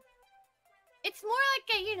ろう? It's more like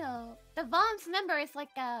the VOMS member is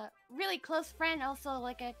like a really close friend, also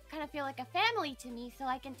like a kind of feel like a family to me, so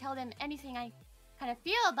I can tell them anything I kind of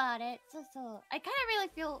feel about it. So I kind of really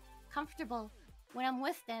feel comfortable when I'm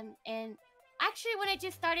with them. And actually, when I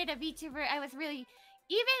just started a VTuber, I was really,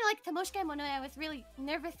 even like Tomoshika Monoe, I was really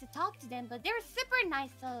nervous to talk to them, but they were super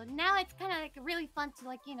nice. So now it's kind of like really fun to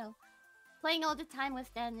playing all the time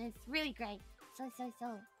with them. It's really great. So.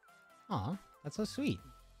 Aw, that's so sweet.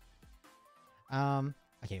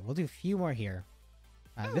 Okay, we'll do a few more here.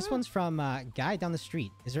 This one's from Guy Down the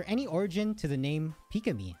Street. Is there any origin to the name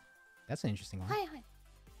Pikamee? That's an interesting one.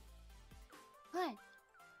 Hi.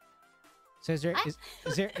 So is there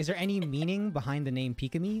any meaning behind the name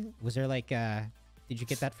Pikamee? Was there like did you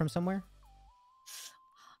get that from somewhere?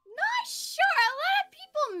 Not sure. A lot of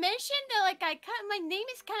people mentioned that my name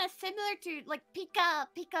is kind of similar to like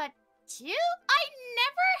Pikachu. I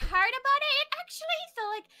never heard about it actually, so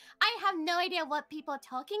I have no idea what people are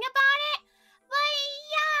talking about it. But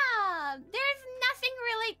yeah, there's nothing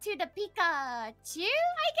related to the Pikachu,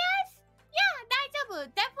 I guess. Yeah, daijoubu.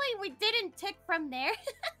 Definitely we didn't take from there.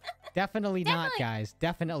 Definitely not, guys.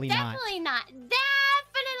 Definitely not. Definitely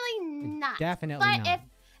not. Definitely but not.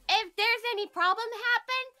 if there's any problem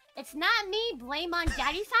happen, it's not me. Blame on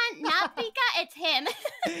Daddy-san, not Pika. It's him.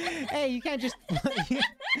 Hey, you can't just you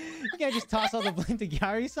can't just toss all the blame to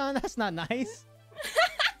Gary-san. That's not nice.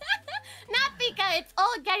 Not Pika. It's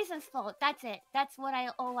all Daddy-san's fault. That's it. That's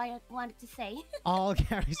all I wanted to say. All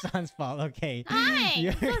Gary-san's fault. Okay. Hi.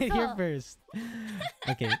 You're first.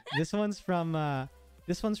 Okay, this one's from Anzu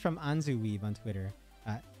Weeb on Twitter.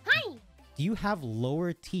 Hi. Do you have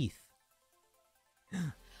lower teeth?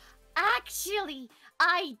 Actually,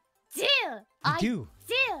 I do. You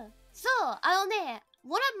do. So,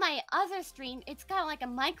 one of my other stream, it's kind of like a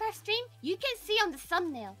Minecraft stream. You can see on the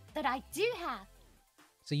thumbnail that I do have.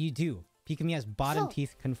 So you do. Pikamee has bottom So-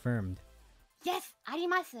 teeth confirmed. Yes,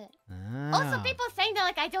 arimasu. Ah. Also, people saying that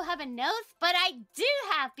like I don't have a nose, but I do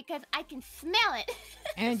have because I can smell it.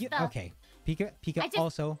 And you Stuff. okay? Pika I just-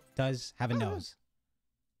 also does have a nose.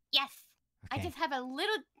 Yes, I Okay. just have a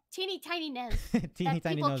little teeny tiny nose Teeny that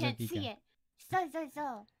tiny people nose of can't Pika. see it.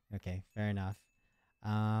 So. Okay, fair enough.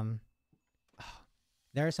 Oh,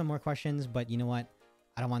 there are some more questions, but you know what?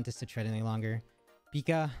 I don't want this to tread any longer.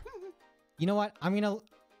 Pika, you know what? I'm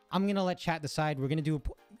gonna let chat decide. We're gonna do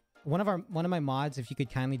one of my mods. If you could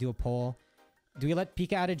kindly do a poll, do we let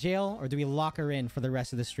Pika out of jail or do we lock her in for the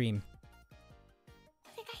rest of the stream?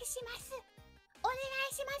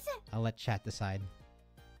 I'll let chat decide.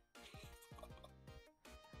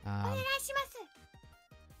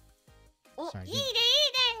 Sorry, Ii give-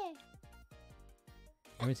 de.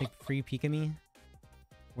 I'm gonna take free Pikamee.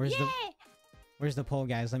 Where's Yay! the poll,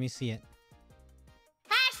 guys? Let me see it.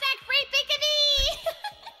 Hashtag free Pikamee!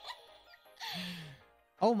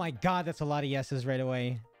 Oh my god, that's a lot of yeses right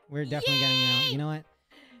away. We're definitely getting out. You know what?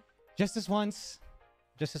 Just this once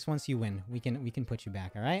you win. We can put you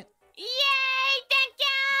back, all right? Yay! Thank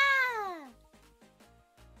you!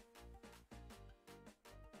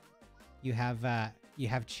 You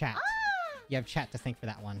have chat. You have chat to thank for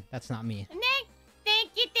that one. That's not me.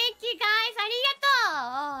 Thank you guys. Arigato!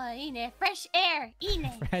 Oh, ine. Fresh air.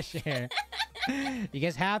 Ine. Fresh air. You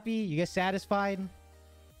guys happy? You guys satisfied?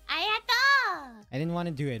 Arigato! I didn't want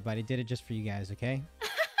to do it, but I did it just for you guys, okay?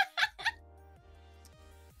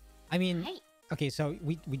 I mean, Hi. okay, so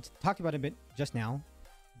we talked about it a bit just now,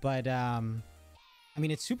 but I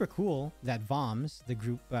mean, it's super cool that VOMS, the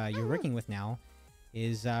group you're working with now,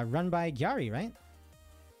 is run by Gyari, right?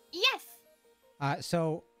 Yes.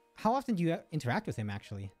 So how often do you interact with him,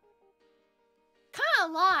 actually? Kinda a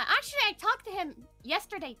lot. Actually, I talked to him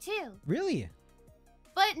yesterday too. Really?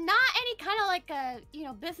 But not any kind of like a,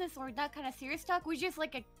 business or that kind of serious talk. We just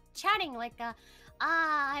like a chatting like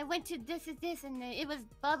I went to this and it was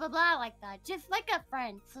blah blah blah like that. Just like a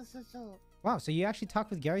friend. So. Wow, so you actually talk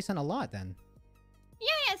with Gary-san a lot then?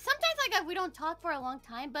 Yeah. Sometimes like we don't talk for a long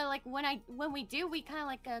time, but like when we do, we kind of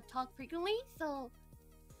like talk frequently. So.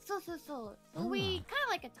 So we kind of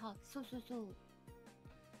like a talk. So.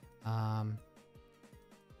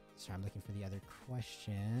 Sorry, I'm looking for the other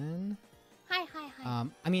question. Hi.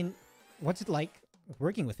 I mean, what's it like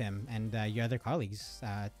working with him and your other colleagues,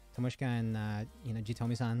 Tomoshika and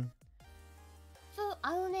Jitomi-san? So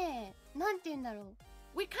なんて言うんだろう.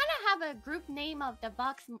 We kind of have a group name of the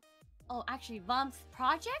VOMS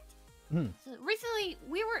project. So recently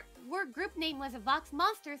our group name was a Vox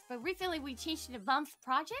Monsters, but recently we changed to the VOMS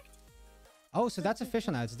project. Oh, so that's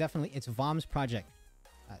official now. It's VOMS project.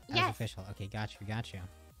 As Yes. official. Okay, got you.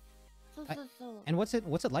 So. And what's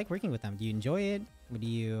it like working with them? Do you enjoy it? What do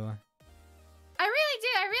you?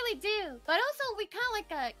 I really do. But also we kind of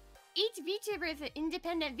like each VTuber is an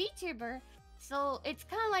independent VTuber. So it's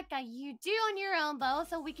kind of like you do on your own, but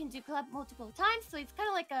also we can do collab multiple times. So it's kind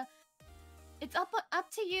of like it's up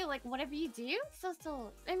to you, like whatever you do. So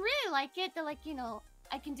I really like it. That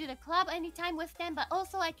I can do the collab anytime with them, but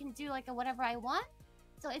also I can do like whatever I want.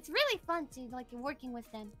 So it's really fun to like working with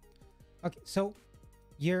them. Okay, so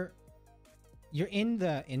you're in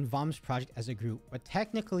VOMS project as a group, but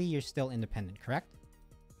technically you're still independent, correct?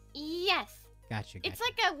 Yes. Got you. It's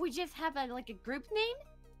like we just have a group name,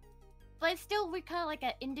 but still we're kind of like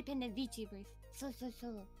independent VTubers. So.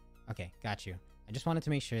 Okay, got you. I just wanted to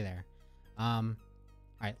make sure there. All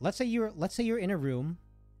right. Let's say you're in a room.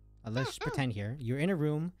 Let's just pretend here you're in a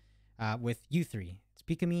room with you three. It's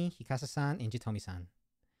Pikamee, Hikasa-san, and Jitomi-san.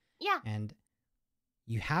 Yeah. And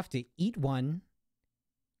you have to eat one.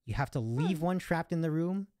 You have to leave one trapped in the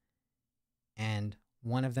room, and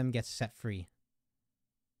one of them gets set free.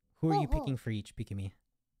 Who are you picking for each, Pikamee?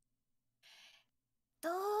 ど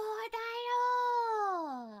うだ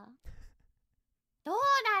ろう? どう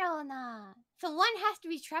だろうな? So one has to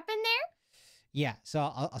be trapped in there? Yeah. So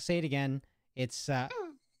I'll say it again. It's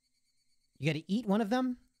you got to eat one of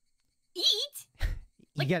them, Eat? You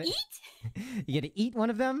Like gotta eat? you gotta eat one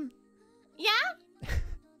of them. Yeah?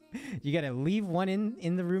 You gotta leave one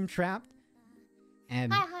in the room trapped,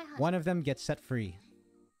 and Hi, hi, hi. one of them gets set free.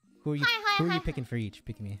 Who are you Hi, hi, who are hi, you hi. picking for each?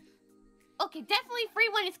 Pikamee. Okay, definitely free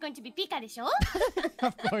one is going to be Pika de show.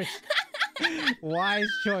 Of course. Wise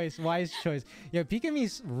choice. Wise choice. Yo,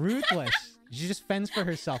 Pikamee's ruthless. She just fends for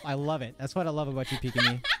herself. I love it. That's what I love about you,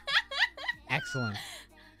 Pikamee. Excellent.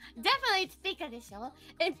 Definitely it's Pika de show.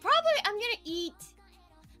 And probably I'm gonna eat...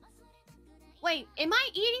 Wait, am I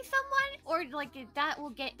eating someone? Or like that will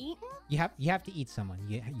get eaten? You have to eat someone.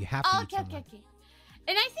 You have to Oh, eat okay, someone. okay.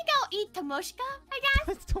 And I think I'll eat Tomoshika, I guess.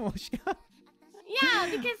 That's Tomoshika. Yeah,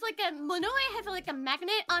 because like a Monoe has like a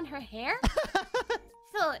magnet on her hair.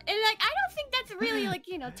 So, and like I don't think that's really like,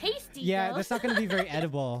 you know, tasty. Yeah, though. that's not gonna be very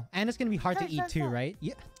edible, and it's gonna be hard to eat too, right?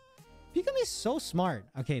 Yeah. Pikamee's so smart.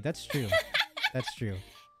 Okay, that's true. That's true.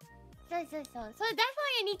 So that's why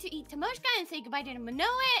I need to eat Tomoshika and say goodbye to Monoe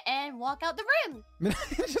and walk out the room.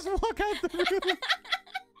 Just walk out the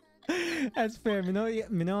room. That's fair.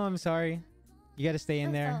 Mino, I'm sorry. You gotta stay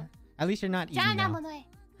in there. At least you're not eating Jana now. Monoe.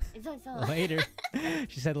 Later.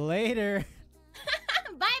 She said later.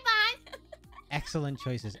 Bye bye. Excellent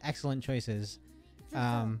choices. Excellent choices.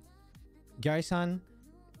 Gary-san,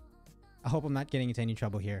 I hope I'm not getting into any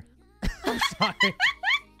trouble here. I'm sorry.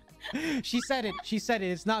 She said it. She said it.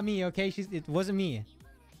 It's not me, okay? It wasn't me.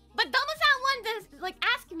 But Domo-san wanted to like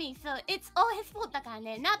ask me, so it's all his fault,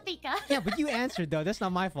 not Pika. Yeah, but you answered though. That's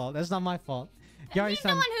not my fault. That's not my fault. He's the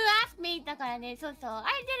Gary-san. one who asked me, so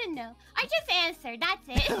I didn't know. I just answered. That's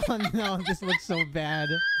it. Oh no, this looks so bad.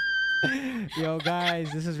 Yo,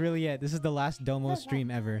 guys, this is really it. This is the last Domo stream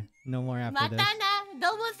ever. No more after this. Matana,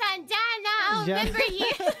 Domo-san, Jana. I'll remember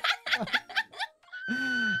you.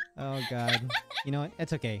 Oh god. You know what?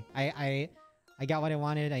 It's okay. I got what I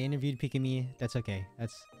wanted. I interviewed Pikamee. That's okay.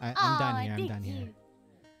 I'm done here. I'm done here.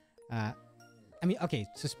 I mean, okay.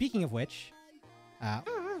 So speaking of which,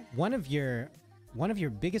 one of your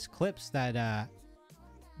biggest clips that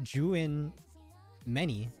drew in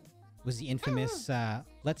many was the infamous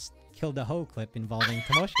 "Let's Kill the Hoe" clip involving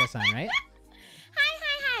Tomoshika-san, right?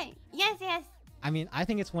 Hi. Yes. I mean, I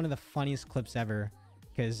think it's one of the funniest clips ever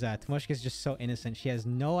because Tomoshika is just so innocent. She has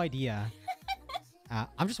no idea.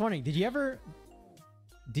 I'm just wondering, did she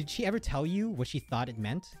ever tell you what she thought it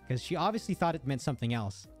meant? Because she obviously thought it meant something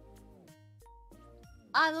else.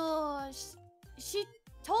 She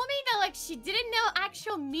told me that like she didn't know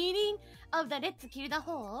actual meaning of the "Let's kill the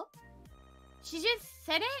hoe." She just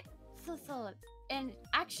said it, and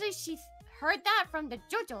actually she heard that from the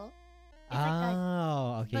JoJo. It's Okay, like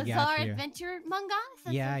a bizarre got you. adventure manga.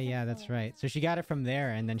 Yeah, that's right. So she got it from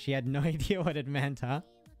there, and then she had no idea what it meant, huh?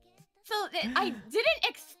 So I didn't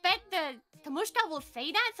expect the Tomoshika will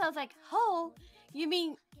say that, so I was like, "Ho, you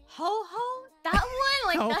mean ho ho? That one?"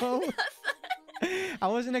 Like Ho-ho? that. I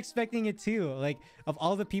wasn't expecting it too. Like, of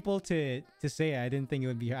all the people to say it, I didn't think it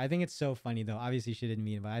would be her. I think it's so funny though. Obviously she didn't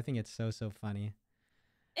mean it, but I think it's so funny.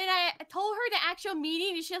 And I told her the actual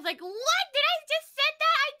meaning, and she was like, "What? Did I just said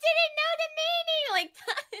that? I didn't know the meaning!" Like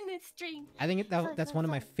that in the stream. I think that's one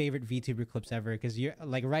of my favorite VTuber clips ever, because you're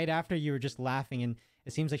like right after you were just laughing, and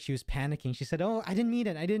it seems like she was panicking. She said, "Oh, I didn't mean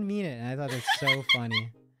it. I didn't mean it," and I thought it's so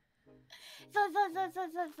funny. So.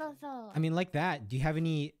 I mean, like that. Do you have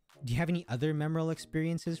any other memorable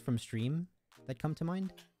experiences from stream that come to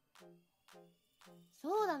mind?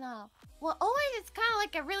 そうだな. Well, always it's kind of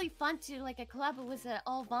like a really fun to like a collab with an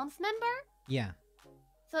all bombs member. Yeah.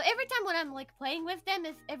 So every time when I'm like playing with them,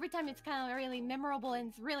 every time it's kind of really memorable and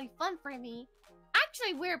it's really fun for me.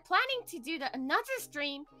 Actually, we're planning to do another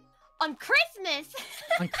stream on Christmas.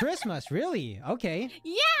 On Christmas, really? Okay.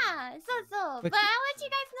 Yeah. So. But But I'll let you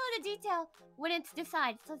guys know the detail when it's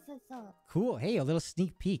decided. So. Cool. Hey, a little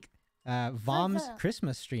sneak peek. Vom's So.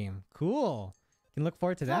 Christmas stream. Cool. Can look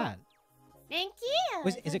forward to that. Thank you.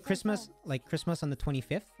 Is it Christmas, like Christmas on the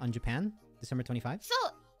 25th on Japan? December 25th?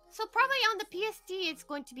 So probably on the PST it's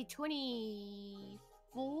going to be 24th,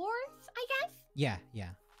 I guess. Yeah.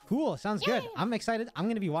 Cool. Sounds good. Yeah. I'm excited. I'm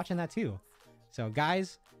going to be watching that too. So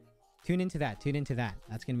guys, tune into that.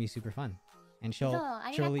 That's going to be super fun. And she'll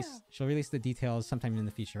release the details sometime in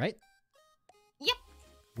the future, right? Yep.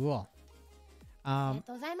 Cool. ありが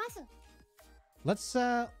とうございます。 Let's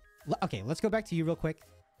go back to you real quick.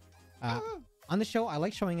 On the show, I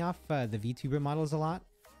like showing off the VTuber models a lot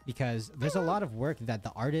because there's a lot of work that the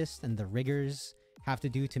artists and the riggers have to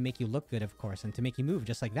do to make you look good, of course, and to make you move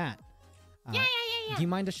just like that. Yeah. Do you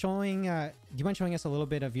mind showing us a little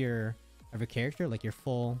bit of your character, like the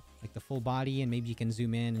full body, and maybe you can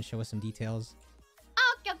zoom in and show us some details?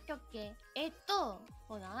 オッケー。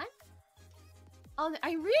hold on.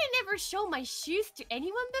 I really never show my shoes to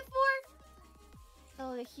anyone before.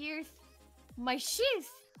 So here's my shoes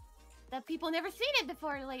that people never seen it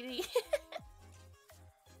before lately.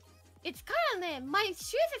 It's kind of my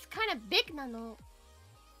shoes is kind of big, nano.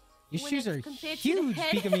 Your when shoes it's are compared to the huge,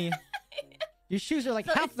 head. Pikamee. Your shoes are like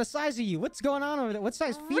So half the size of you. What's going on over there? What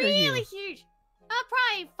size feet are really you? huge.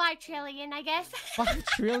 Probably 5 trillion, I guess. 5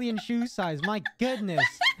 trillion shoe size. My goodness.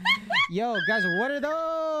 Yo, guys, what are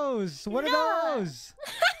those? What are No. those?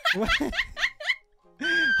 What-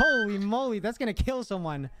 Holy moly, that's gonna kill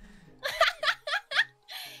someone.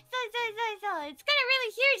 So it's kind of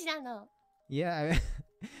really huge, nano. Yeah.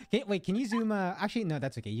 Okay, wait, can you zoom? Actually, no,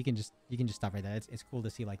 that's okay. You can just stop right there. It's cool to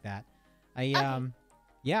see like that.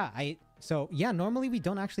 So normally we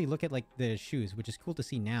don't actually look at like the shoes, which is cool to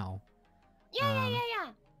see now. Yeah.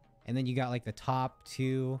 And then you got like the top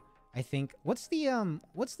two. I think what's the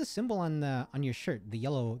symbol on your shirt? The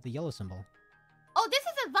yellow symbol. Oh, this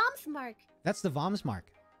is a Vom's mark. That's the Vom's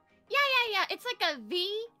mark. Yeah. It's like a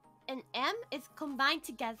V and M is combined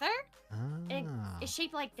together. And Ah. it's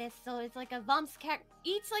shaped like this, so it's like a Vom's character.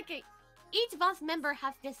 Each Vom's member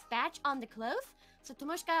has this badge on the clothes. So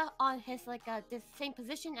Tomoshika on his like this same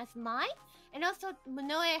position as mine, and also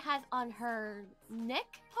Monoe has on her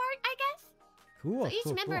neck part, I guess. Cool. So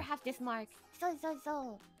each member cool. has this mark.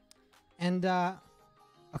 So. And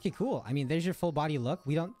okay, cool. I mean, there's your full body look.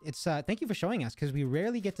 We don't. It's thank you for showing us because we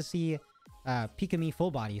rarely get to see Pikamee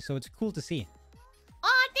full body, so it's cool to see.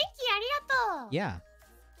 Oh, thank you, arigato.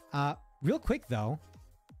 Yeah. Real quick though,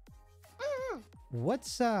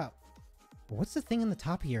 what's the thing on the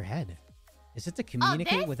top of your head? Is it to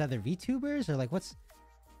communicate this? with other VTubers or like what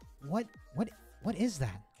is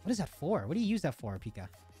that? What is that for? What do you use that for, Pika?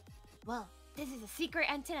 Well, this is a secret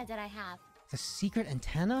antenna that I have. It's a secret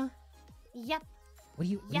antenna? Yep. What do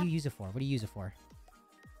you use it for? What do you use it for?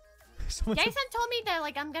 Jason told me that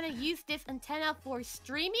like I'm gonna use this antenna for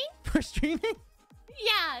streaming. For streaming?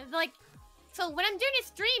 Yeah, like so when I'm doing a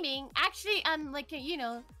streaming, actually I'm like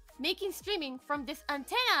making streaming from this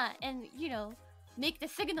antenna and make the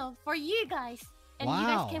signal for you guys. And you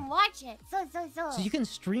Wow. guys can watch it. So. So you can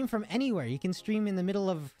stream from anywhere. You can stream in the middle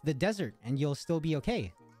of the desert and you'll still be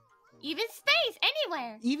okay. Even space,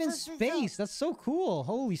 anywhere. Even So. space. That's so cool.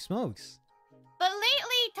 Holy smokes. But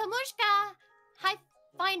lately, Tomoshika, I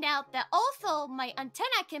find out that also my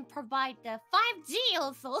antenna can provide the 5G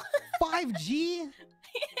also. 5G?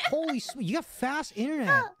 Holy sweet. You got fast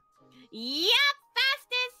internet. Yep,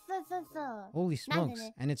 fastest. So. Holy smokes.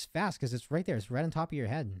 None. And it's fast because it's right there. It's right on top of your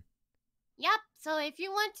head. Yep, so if you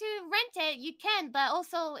want to rent it, you can, but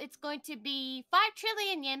also it's going to be 5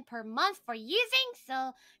 trillion yen per month for using, so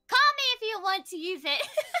call me if you want to use it.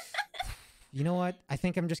 You know what? I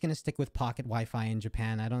think I'm just gonna stick with pocket Wi-Fi in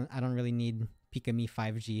Japan. I don't really need Pikamee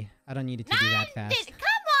 5G. I don't need it to be that fast.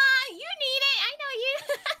 Come on, you need it. I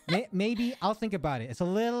know you. Maybe I'll think about it. It's a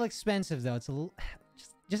little expensive though. It's a little,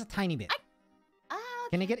 just a tiny bit.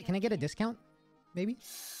 Can I get a discount? Maybe.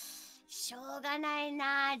 しょうがない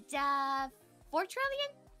な。じゃあ 4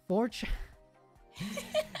 trillion?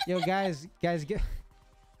 Yo, guys, get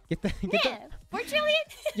the Yeah, 4 trillion?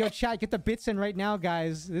 yo, chat, get the bits in right now,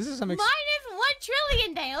 guys. This is some Minus 1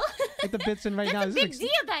 trillion だよ. get the bits in right now. That's a This is big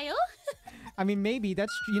deal だよ. I mean, maybe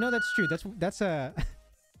that's that's true. That's a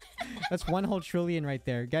that's 1 whole trillion right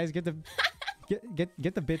there, guys. Get the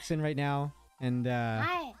bits in right now, and は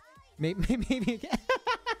い。 maybe.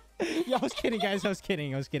 Yo, I was kidding, guys. I was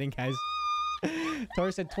kidding, guys.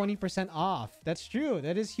 Tor said 20% off. That's true.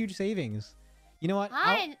 That is huge savings. You know what?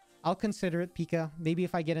 I'll consider it, Pika. Maybe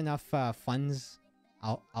if I get enough funds,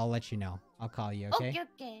 I'll let you know. I'll call you, okay?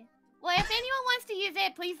 Okay. Well, if anyone wants to use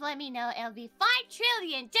it, please let me know. It'll be 5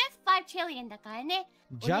 trillion. Just 5 trillion だからね.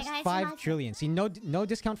 Just 5 trillion. See, no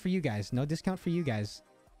discount for you guys. No discount for you guys.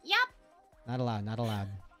 Yup. Not allowed.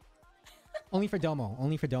 Only for Domo.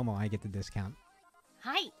 I get the discount.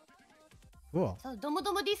 はい。 Cool. そう、ドモ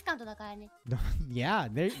ドモディスカウントだからね。 Yeah,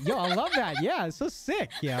 yo, I love that. Yeah, it's so sick.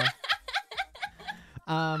 Yeah.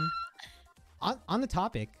 On the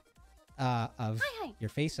topic of your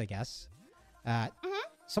face, I guess.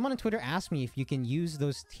 Someone on Twitter asked me if you can use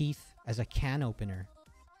those teeth as a can opener.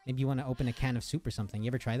 Maybe you want to open a can of soup or something. You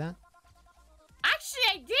ever try that? Actually,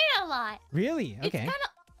 I did a lot. Really? Okay. It's kind of...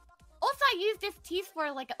 Also, I use this teeth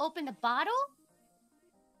for like open the bottle.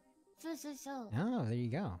 So. Oh, there you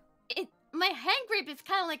go. My hand grip is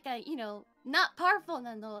kind of like a, not powerful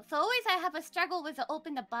nano. So always I have a struggle with the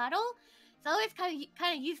open the bottle. So I always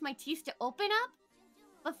kind of use my teeth to open up.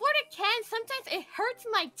 But for the can, sometimes it hurts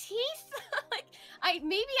my teeth.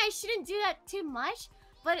 Maybe I shouldn't do that too much.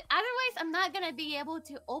 but otherwise I'm not gonna be able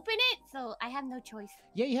to open it, so I have no choice.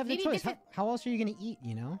 Yeah, you have the Maybe choice. this How else are you gonna eat?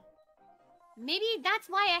 You know. Maybe that's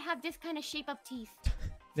why I have this kind of shape of teeth.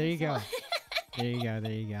 There you So- go. There you go.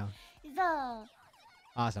 There you go. So,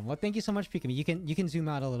 Awesome. Well, thank you so much, Pikamee. You can zoom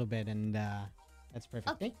out a little bit, and that's perfect.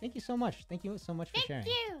 Okay. Thank you so much. Thank you so much for thank sharing.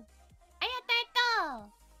 you.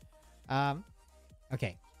 Arigato.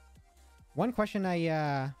 Okay. One question I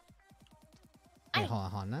Aye.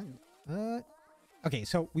 hold on. Okay,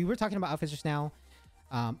 so we were talking about outfits just now.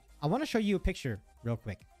 I want to show you a picture real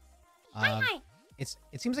quick. Hi.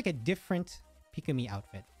 It seems like a different Pikamee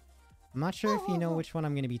outfit. I'm not sure if you know which one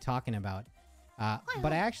I'm going to be talking about.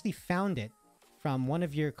 But I actually found it from one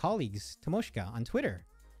of your colleagues, Tomoshka, on Twitter.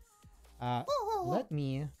 We're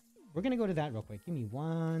going to go to that real quick. Give me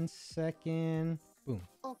 1 second. Boom.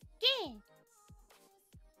 Okay.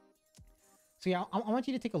 So yeah, I want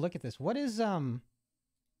you to take a look at this. What is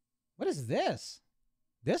this?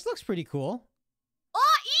 This looks pretty cool. Oh,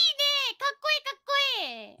 いいね! かっこ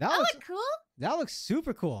いい! That That looks- look cool? That looks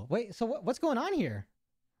super cool. Wait, so what's going on here?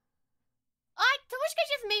 Tomoshika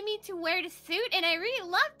just made me to wear the suit, and I really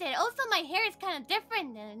loved it. Also, my hair is kind of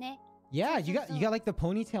different, だよね. Yeah, you got like the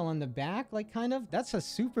ponytail on the back, like kind of. That's a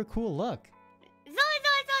super cool look.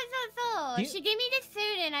 So. Do you- She gave me the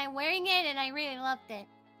suit, and I'm wearing it, and I really loved it.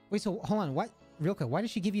 Wait, so hold on. What? Real quick, why did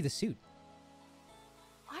she give you the suit?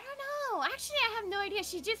 I don't know. Actually, I have no idea.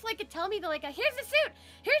 She just like could tell me here's the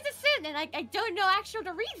suit, and I don't know actual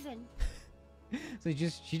the reason. So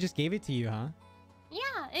she just gave it to you, huh?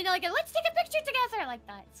 Yeah, and like let's take a picture together like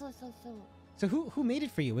that. So. So who made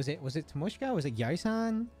it for you? Was it Tomoshika? Was it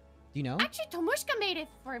Yari-san? Do you know? Actually, Tomoshika made it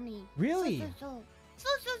for me. Really? So.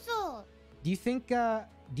 Do you think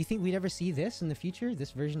we'd ever see this in the future?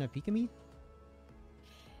 This version of Pikamee?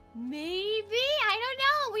 Maybe, I don't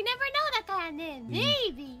know. We never know that kind of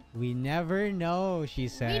maybe. We never know, she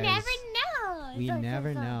says. We never know. We So.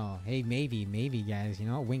 never know. Hey, maybe, guys. You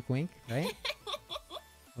know, wink, wink, right?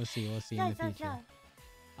 We'll see in the future.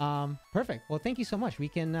 Perfect. Well, thank you so much. We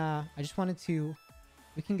can. I just wanted to.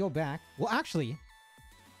 We can go back. Well, actually,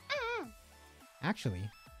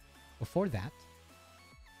 before that,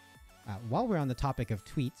 while we're on the topic of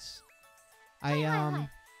tweets, Hi.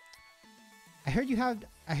 I heard you had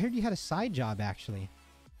a side job actually.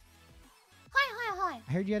 Hi.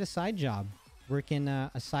 I heard you had a side job working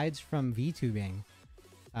asides from VTubing.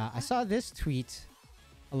 I saw this tweet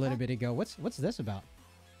a little bit ago. What's this about?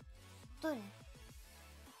 どれ?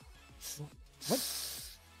 What?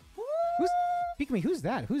 Pikamee, who's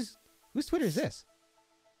that? Whose Twitter is this?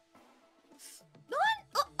 I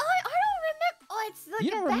don't remember. Oh, it's like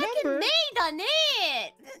You don't back remember? in May, だね.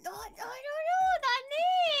 I don't know,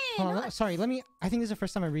 Hold だね. on, sorry, I think this is the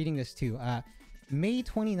first time I'm reading this too. May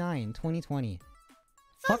 29, 2020.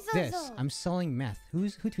 Fuck this. I'm selling meth. Who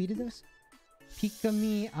tweeted this?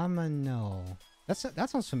 Pikamee Amano. That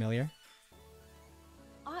sounds familiar.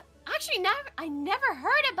 Actually, I never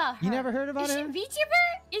heard about her. You never heard about Is her? she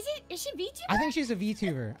VTuber? Is she VTuber? I think she's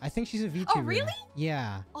a VTuber. Oh, really?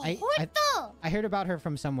 Yeah. Oh, I heard about her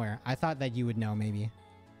from somewhere. I thought that you would know, maybe.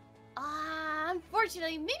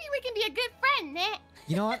 Unfortunately, maybe we can be a good friend, ne?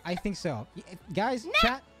 You know what? I think so. Guys,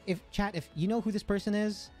 chat, if you know who this person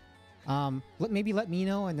is, maybe let me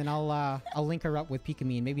know, and then I'll link her up with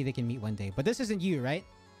Pikamee, and maybe they can meet one day. But this isn't you, right?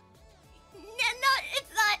 No, it's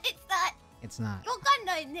not. It's not. わかん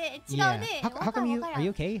ないね。違う Yeah. ね。 How come you? Are you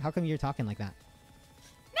okay? How come you're talking like that?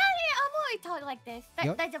 I'm always talking like this.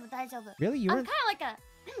 Yo- 大丈夫。 Really? You I'm were? kind of like a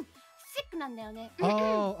sick なんだよね。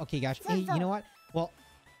 Oh, okay, gosh. Hey, So- you know what? Well,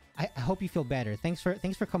 I hope you feel better. Thanks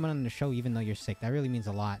for coming on the show, even though you're sick. That really means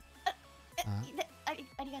a lot.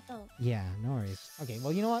 ありがとう。 Yeah, no worries. Okay,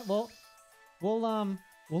 well, you know what?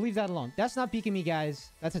 We'll leave that alone. That's not Pikamee, guys.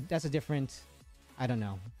 That's a different. I don't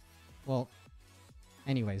know. Well,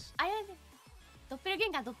 anyways, あれだね。ドッペルゲ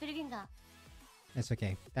ンガー。 that's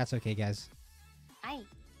okay. That's okay, guys. はい。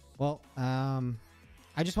 Well,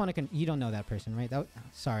 I just want to. You don't know that person, right?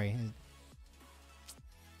 Sorry.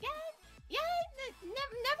 Yeah,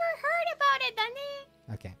 never heard about it だ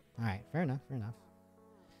ね。 Okay. All right. Fair enough.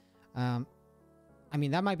 I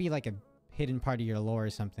mean, that might be like a hidden part of your lore or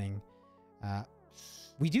something.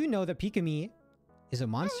 We do know that Pikamee is a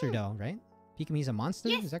monster, though, right? Pikamee's a monster.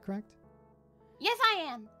 Yes. Is that correct? Yes,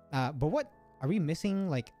 I am. But what are we missing?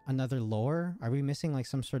 Like another lore? Are we missing like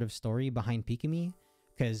some sort of story behind Pikamee?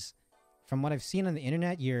 Because from what I've seen on the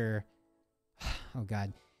internet, you're oh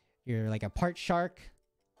god, you're like a part shark.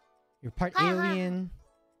 You're part alien.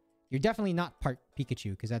 You're definitely not part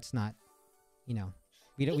Pikachu because that's not, we don't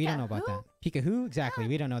know about that. Pika-who? Exactly.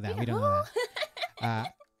 We don't know that. We don't know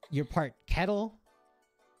that. You're part kettle.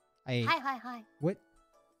 Hi. What?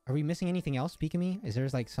 Are we missing anything else, Pikamee? Is there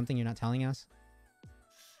like something you're not telling us?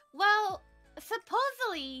 Well,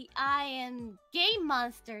 supposedly I am game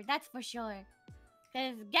monster. That's for sure.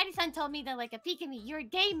 Because Gaddy-san told me that like a Pikamee, you're a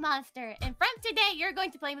game monster, and from today you're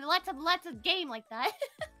going to play with lots of game like that.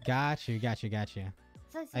 Got you.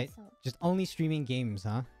 So. Just only streaming games,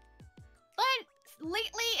 huh? But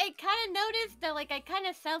lately, I kind of noticed that like I kind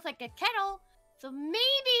of sounds like a kettle, so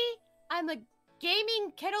maybe I'm a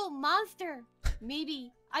gaming kettle monster.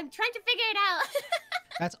 Maybe I'm trying to figure it out.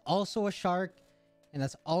 That's also a shark, and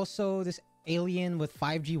that's also this alien with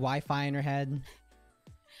 5G Wi-Fi in her head.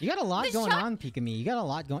 You got a lot going on, Pikamee. You got a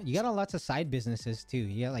lot going. You got lots of side businesses too.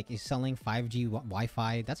 You got like you're selling 5G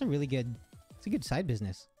Wi-Fi. That's a really good. It's a good side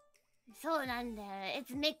business.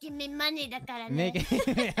 It's making me money. I'm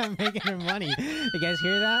making her money. You guys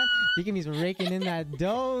hear that? Pikamee's raking in that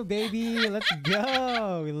dough, baby. Let's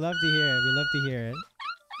go. We love to hear it.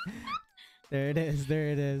 There it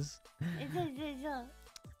is.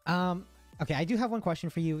 Okay, I do have one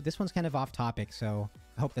question for you. This one's kind of off topic, so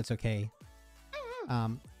I hope that's okay.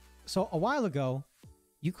 So a while ago,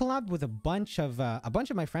 you collabed with a bunch of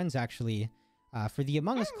my friends actually, for the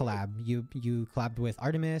Among Us collab. You collabed with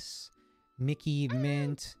Artemis, Mickey,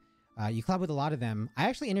 Mint. You collabed with a lot of them. I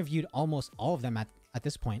actually interviewed almost all of them at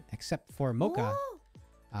this point, except for Mocha.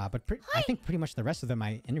 But I think pretty much the rest of them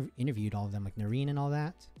I interviewed all of them, like Noreen and all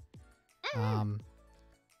that.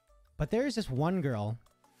 But there is this one girl,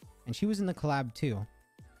 and she was in the collab too.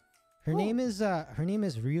 Her name is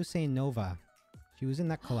Ryusei Nova. She was in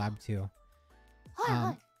that collab too.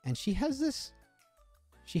 And she has this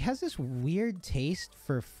weird taste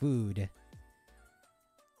for food.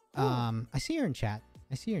 I see her in chat.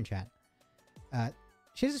 She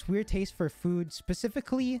has this weird taste for food,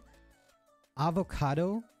 specifically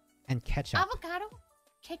avocado and ketchup. Avocado?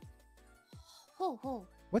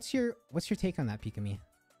 What's your take on that, Pikamee?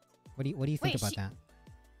 What do you think about that?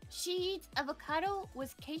 She eats avocado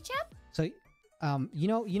with ketchup? So, you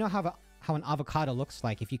know how an avocado looks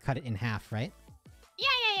like if you cut it in half, right?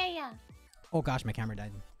 Yeah. Oh gosh, my camera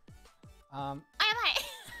died. Yabai!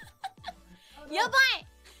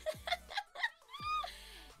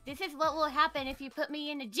 This is what will happen if you put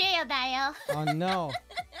me in the jail, Dio. Oh no.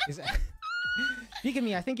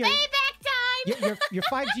 Pikamee, I think your Payback time! your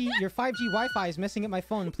 5G Wi-Fi is messing up my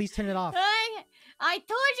phone. Please turn it off. I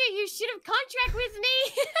told you should have contract with me.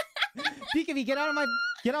 Pikamee, get out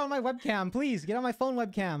of my webcam, please. Get on my phone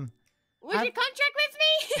webcam. Would you contract with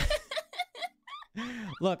me?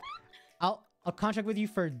 Look, I'll contract with you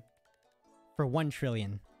for 1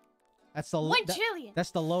 trillion. That's the 1 trillion.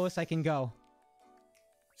 That's the lowest I can go.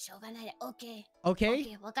 Okay.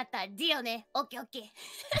 Okay? Wakata. Deal ne. Okay.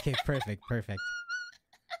 Okay, perfect.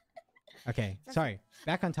 Okay, sorry.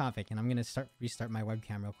 Back on topic, and I'm gonna restart my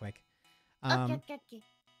webcam real quick. Okay.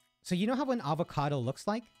 So you know how an avocado looks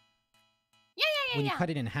like? Yeah. When you cut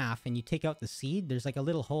it in half and you take out the seed, there's like a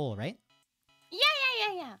little hole, right?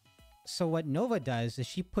 Yeah. So what Nova does is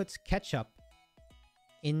she puts ketchup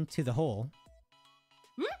into the hole.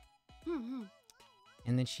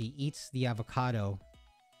 And then she eats the avocado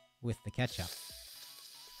with the ketchup.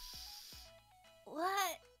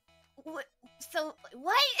 What? So,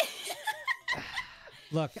 what?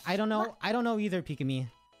 Look, I don't know. I don't know either, Pikamee.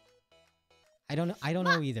 I don't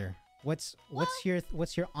know either. What's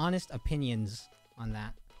your honest opinions on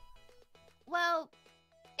that? Well,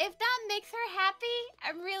 if that makes her happy,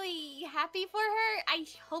 I'm really happy for her. I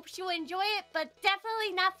hope she'll enjoy it, but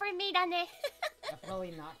definitely not for me, Dane.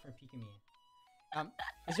 Definitely not for Pikamee.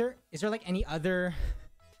 Is there like any other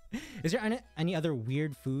any other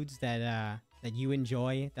weird foods that you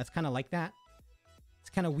enjoy that's kind of like that? It's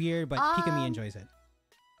kind of weird, but Pikamee enjoys it.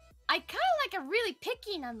 I kind of like a really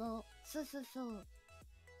picky nano. So.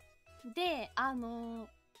 I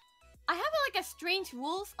have like a strange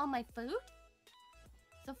rules on my food.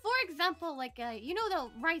 So for example, like you know the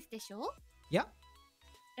rice dish, Yeah.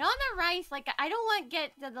 And on the rice, like I don't want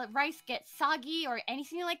the rice get soggy or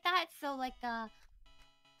anything like that. So like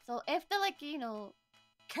so if the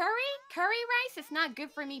curry rice is not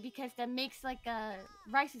good for me because that makes like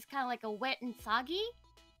rice is kind of like a wet and soggy.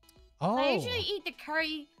 Oh. So I usually eat the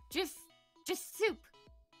curry just soup.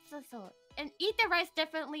 So. And eat the rice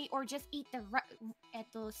definitely, or just eat the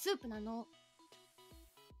soup, nano.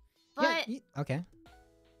 But yeah, okay.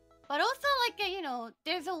 But also like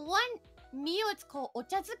there's a one meal. It's called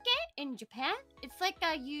ochazuke in Japan. It's like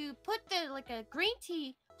you put the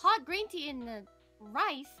hot green tea in the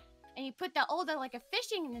rice, and you put all the like a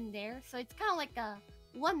fishing in there. So it's kind of like a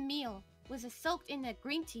one meal was soaked in the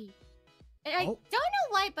green tea. And I don't know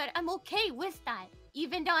why, but I'm okay with that,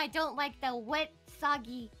 even though I don't like the wet,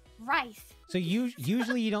 soggy rice. So you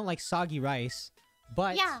usually you don't like soggy rice,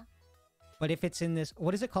 but Yeah. but if it's in this,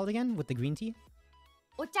 what is it called again with the green tea?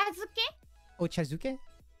 Ochazuke? Ochazuke.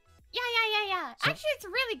 Yeah. So- Actually, it's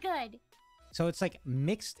really good. So it's like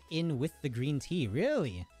mixed in with the green tea,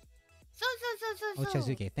 really? So.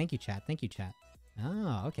 Ochazuke. Thank you, chat. Thank you, chat.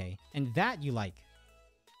 Oh, okay. And that you like?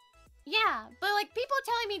 Yeah, but like people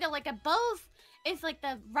telling me that like a both is like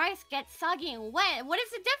the rice gets soggy and wet. What is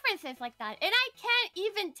the difference is like that? And I can't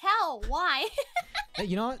even tell why.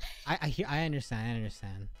 You know what? I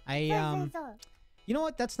understand. You know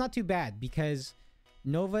what? That's not too bad because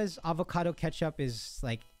Nova's avocado ketchup is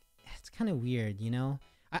like it's kind of weird, you know.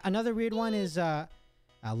 Another weird one is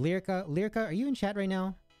Lyrica. Lyrica, are you in chat right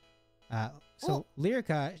now?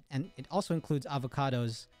 Lyrica, and it also includes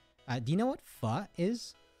avocados. Do you know what pho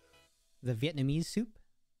is? The Vietnamese soup.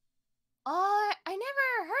 Oh, I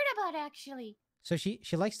never heard about it actually. So she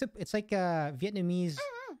likes to. It's like Vietnamese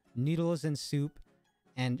noodles and soup,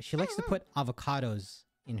 and she likes to put avocados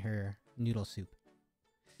in her noodle soup.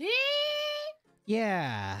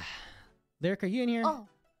 Yeah, Lyrica, you in here? Oh.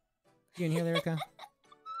 You in here, Lyrica?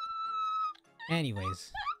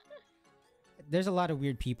 Anyways, there's a lot of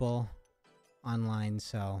weird people online,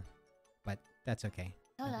 so, but that's okay.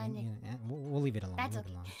 We'll leave it alone. That's leave it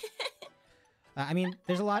okay. alone. I mean,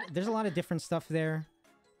 there's a lot of different stuff there.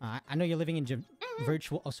 I know you're living in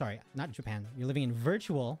virtual. Oh, sorry, not Japan. You're living in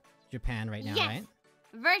virtual Japan right now, Yes. right?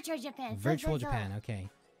 Virtual Japan. Virtual Japan. Okay.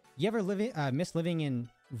 You ever miss living in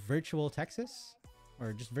virtual Texas,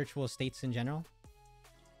 or just virtual states in general?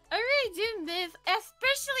 I really do miss,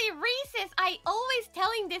 especially Reese's. I always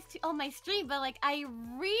telling this on my stream, but like I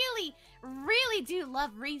really, really do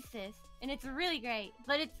love Reese's, and it's really great.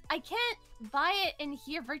 But I can't buy it in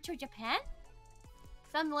here, virtual Japan.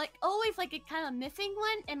 So I'm like always like a kind of missing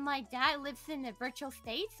one, and my dad lives in the virtual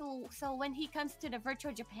state, so when he comes to the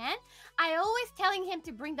virtual Japan, I always telling him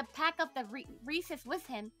to bring the pack of the Reese's with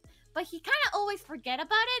him, but he kind of always forget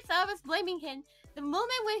about it. So I was blaming him the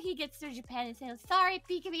moment when he gets to Japan and saying, "Sorry,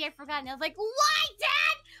 Pikamee, I forgot." And I was like, "Why,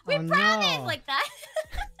 Dad? We promised!" No. Like that.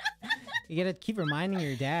 You gotta keep reminding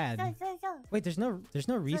your dad. Wait, there's no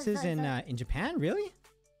Reese's in Japan, really?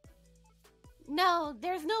 No,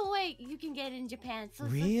 there's no way you can get it in Japan.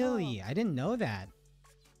 Really? I didn't know that.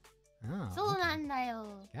 Oh. Okay. なんだ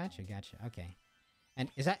よ. Gotcha. Okay. And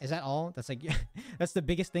is that all? That's like that's the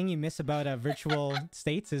biggest thing you miss about virtual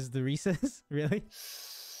states is the Reese's, really?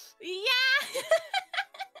 Yeah.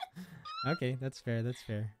 Okay, that's fair.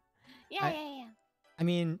 Yeah. I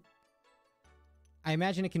mean, I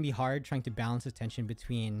imagine it can be hard trying to balance attention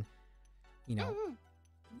between, you know,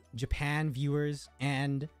 Japan viewers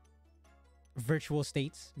and virtual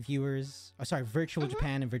states viewers. Oh, sorry, virtual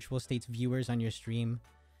Japan and virtual states viewers on your stream.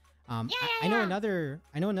 I know another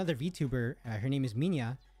VTuber. Her name is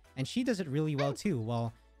Minya, and she does it really well too.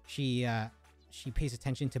 Well, she pays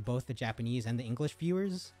attention to both the Japanese and the English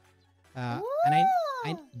viewers. And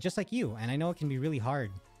I just like you, and I know it can be really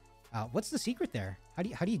hard. What's the secret there? How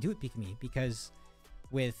do you do it, Pikamee? Because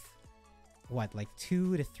with what, like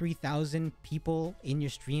 2,000 to 3,000 people in your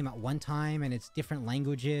stream at one time, and it's different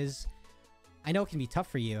languages, I know it can be tough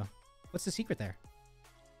for you. What's the secret there?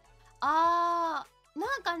 な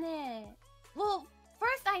んかね, well,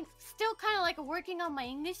 first I'm still kind of like working on my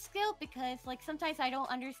English skill because like sometimes I don't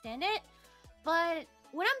understand it. But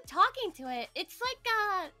when I'm talking to it, it's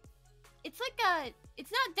not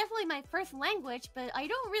definitely my first language, but I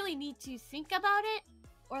don't really need to think about it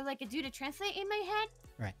or like do the translate in my head.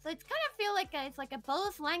 Right. So it's kind of feel like it's like a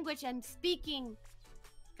both language I'm speaking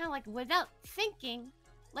kind of like without thinking,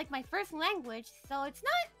 like my first language. So it's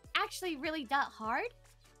not actually really that hard.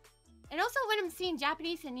 And also when I'm seeing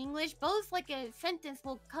Japanese and English, both like a sentence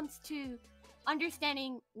will comes to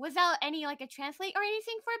understanding without any like a translate or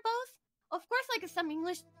anything for both. Of course, like some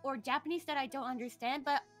English or Japanese that I don't understand,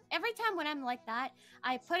 but every time when I'm like that,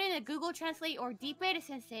 I put in a Google Translate or Deepway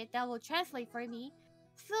Sensei that will translate for me.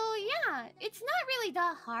 So yeah, it's not really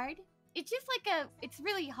that hard. It's just like it's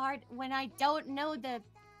really hard when I don't know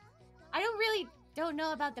don't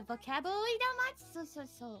know about the vocabulary that much.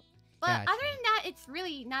 So. But Gotcha. other than that, it's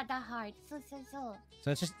really not that hard. So.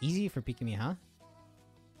 So it's just easy for Pikamee, huh?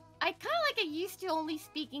 I kind of like I used to only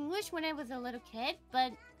speak English when I was a little kid,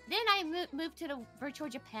 but then I moved to the virtual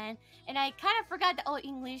Japan, and I kind of forgot the old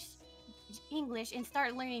English and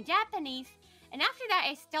start learning Japanese. And after that,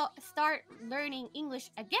 I start learning English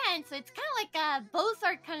again. So it's kind of like both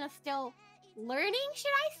are kind of still learning,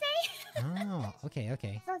 should I say? Oh,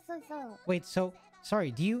 okay. So. Wait, so sorry.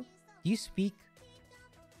 Do you speak?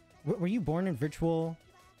 Were you born in virtual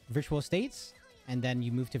states and then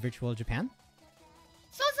you moved to virtual Japan?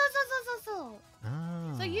 So. so.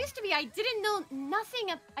 Oh. So it used to be I didn't know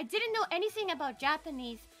I didn't know anything about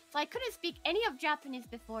Japanese, so I couldn't speak any of Japanese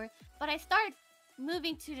before. But I started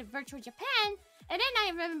moving to the virtual Japan, and then I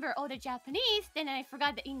remember all the Japanese. Then I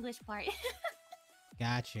forgot the English part.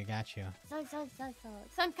 Got you. So I'm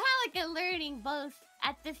kind of like learning both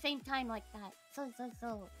at the same time like that.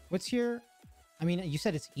 So. What's your... I mean, you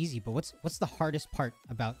said it's easy, but what's the hardest part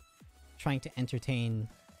about trying to entertain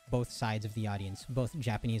both sides of the audience, both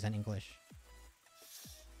Japanese and English?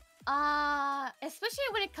 Especially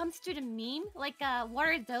when it comes to the meme, like what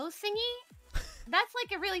are those thingy? That's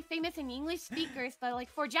like a really famous in English speakers, but like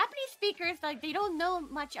for Japanese speakers, like they don't know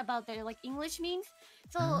much about their like English memes.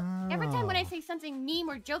 So every time when I say something meme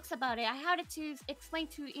or jokes about it, I had to explain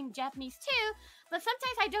to in Japanese too. But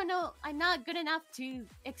sometimes I don't know, I'm not good enough to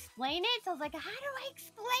explain it. So I was like, how do I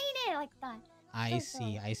explain it like that? I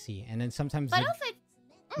see. And then sometimes... But also,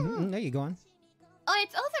 No, you go on. Oh,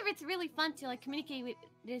 it's really fun to like communicate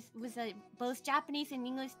with both Japanese and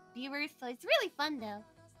English viewers. So it's really fun though.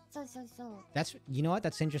 So. That's... You know what?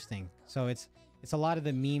 That's interesting. So it's a lot of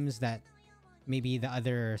the memes that maybe the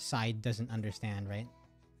other side doesn't understand, right?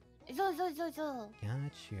 So.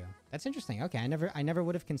 Got you. That's interesting. Okay, I never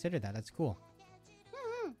would have considered that. That's cool.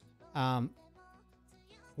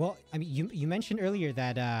 Well, I mean, you mentioned earlier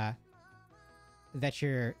that that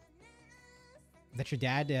your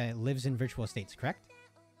dad lives in virtual states, correct?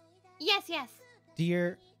 Yes.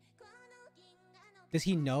 Does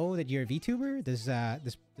he know that you're a VTuber? Does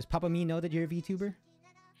Pikamee know that you're a VTuber?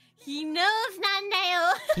 He knows,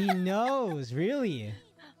 nandayo. He knows, really?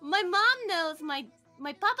 My mom knows. My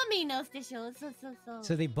Pikamee knows the show. So.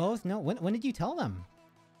 So they both know. When did you tell them?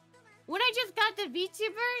 When I just got the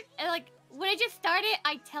VTuber, and like when I just started,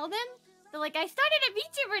 I tell them. They're like, I started a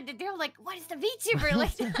VTuber. They're like, what is the VTuber?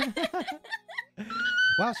 Like,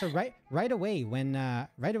 wow. So right away when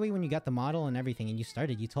you got the model and everything and you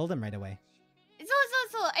started, you told them right away.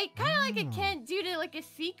 So I kind of like I can't do to like a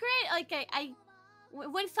secret. Like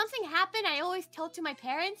when something happened, I always tell to my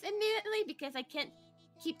parents immediately because I can't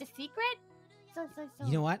keep the secret. So.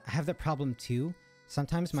 You know what? I have that problem too.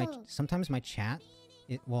 Sometimes my chat,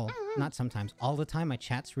 not sometimes, all the time my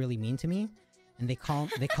chat's really mean to me, and they call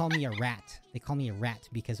me a rat. They call me a rat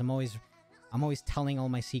because I'm always telling all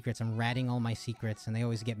my secrets. I'm ratting all my secrets, and they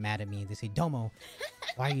always get mad at me. They say, "Domo,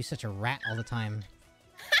 why are you such a rat all the time?"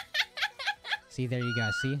 See, there you go.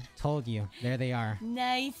 See? Told you. There they are.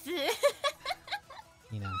 Nice.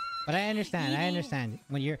 You know. But I understand.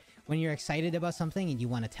 When you're excited about something and you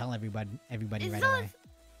want to tell everybody right away.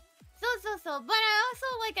 So. But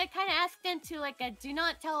I kind of asked them to do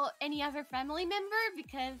not tell any other family member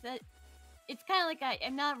because it's kind of like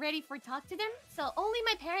I'm not ready for talk to them. So only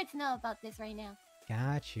my parents know about this right now.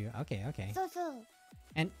 Got you. Okay. So.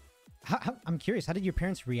 And I'm curious, how did your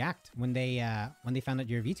parents react when they found out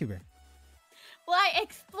you're a VTuber? Well, I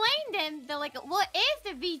explained them. They're like, what is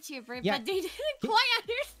the VTuber? Yeah. But they didn't quite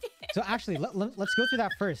understand. So actually, let's go through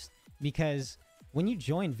that first. Because when you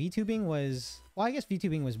joined, VTubing was... Well, I guess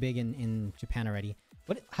VTubing was big in Japan already.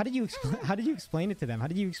 How did you explain it to them? How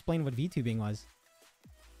did you explain what VTubing was?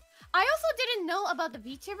 I also didn't know about the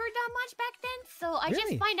VTuber that much back then. So I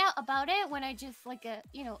just find out about it when I just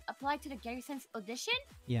applied to the Garrison's audition.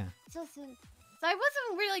 Yeah. So I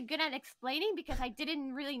wasn't really good at explaining because I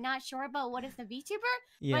didn't really not sure about what is the VTuber.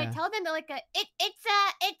 Yeah. But I tell them that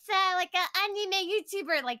it's like a anime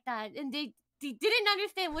YouTuber like that, and they didn't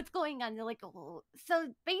understand what's going on. They're like, oh.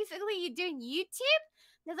 So basically you're doing YouTube?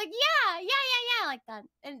 They're like, yeah, like that,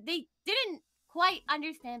 and they didn't quite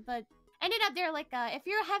understand, but ended up they're like, if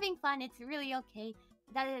you're having fun, it's really okay.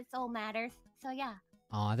 That is all matters. So yeah.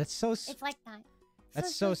 Aw, that's so. It's like that.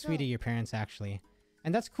 That's so sweet of your parents, actually.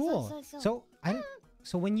 And that's cool.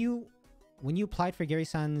 So when you applied for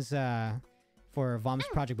Gary-san's for Vom's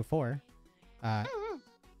project before,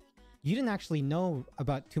 you didn't actually know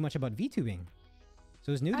too much about VTubing, so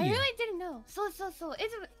it was new to you. I really didn't know. So it's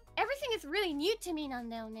everything is really new to me now.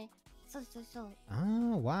 So.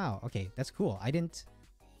 Oh wow. Okay, that's cool. I didn't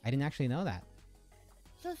actually know that.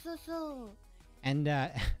 So. And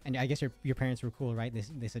I guess your parents were cool, right?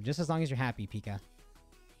 They said just as long as you're happy, Pika.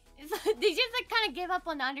 So they just kind of give up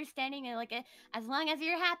on the understanding and as long as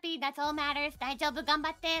you're happy, that's all matters. Daijoubu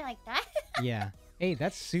ganbatte, like that. Yeah. Hey,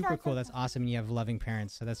 that's super cool. That's awesome. And you have loving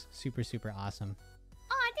parents, so that's super awesome.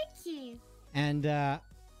 Oh, thank you. And I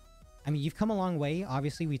mean, you've come a long way.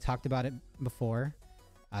 Obviously, we talked about it before.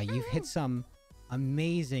 You've hit some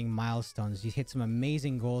amazing milestones. You hit some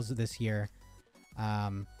amazing goals this year.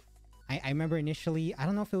 I remember initially, I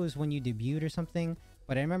don't know if it was when you debuted or something,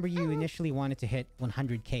 but I remember you initially wanted to hit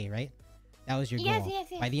 100K, right? That was your goal.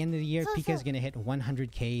 Yes. By the end of the year, Pika's gonna hit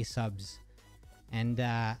 100K subs And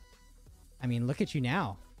I mean, look at you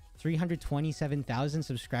now. 327,000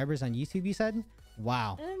 subscribers on YouTube, you said?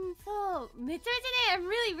 Wow. So, I'm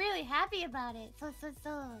really, really happy about it. So.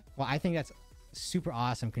 Well, I think that's super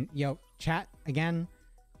awesome. Yo, chat, again,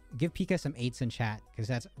 give Pika some 8s in chat, because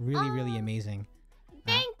that's really, really amazing.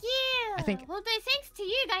 Thank you! I think... Well, thanks to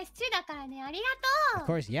you guys too, だからね。ありがとう! Of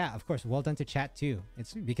course, yeah, of course. Well done to chat too.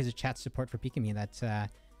 It's because of chat support for Pikamee that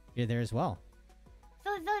you're there as well.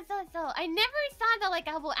 So. I never thought that like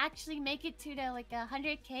I will actually make it to the like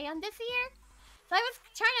 100K on this year. So I was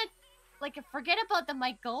trying to like forget about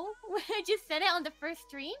my goal when I just said it on the first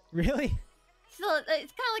stream. Really? So it's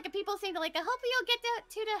kind of like people saying that like I hope you'll get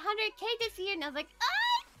to the 100K this year, and I was like,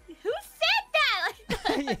 who said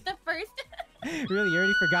that? Like the first. Really, you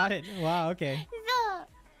already forgot it. Wow. Okay.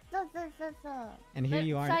 So. And here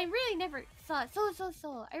you are. So I really never thought.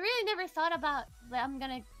 I really never thought about that I'm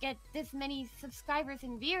gonna get this many subscribers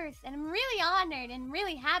and viewers, and I'm really honored and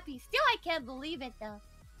really happy. Still, I can't believe it though.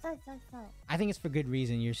 So. I think it's for good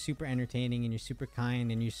reason. You're super entertaining, and you're super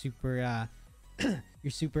kind, and you're super,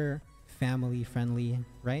 you're super family friendly,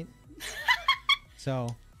 right? So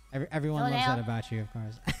everyone loves that about you, of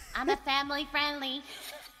course. I'm a family friendly.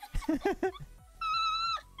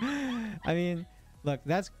 I mean, look,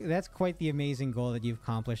 that's quite the amazing goal that you've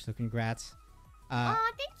accomplished. So congrats. Thank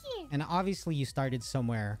you. And obviously, you started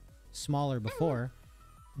somewhere smaller before.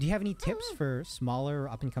 Do you have any tips for smaller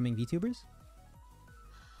up and coming VTubers?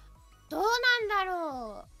 どうなんだ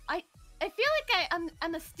ろう? I feel like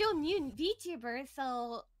I'm a still new VTuber,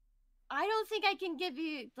 so I don't think I can give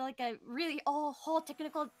you like a really whole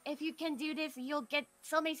technical. If you can do this, you'll get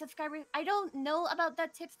so many subscribers. I don't know about the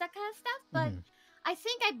tips, that kind of stuff, but I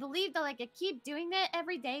believe that like keep doing that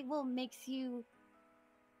every day will makes you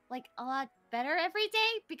like a lot better every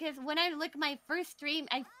day. Because when I look at my first stream,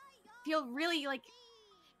 I feel really like,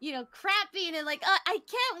 you know, crappy, and then like I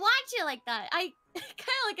can't watch it like that. I kind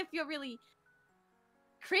of like I feel really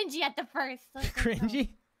cringy at the first. Cringy?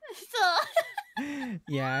 So.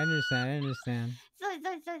 Yeah, I understand. So. But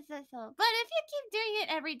if you keep doing it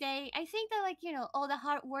every day, I think that like, you know, all the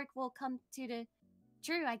hard work will come to the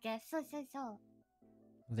true, I guess. So. Well,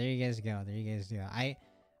 there you guys go.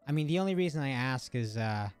 I mean, the only reason I ask is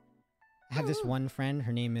I have this one friend.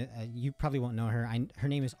 Her name is you probably won't know her. Her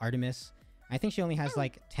name is Artemis. I think she only has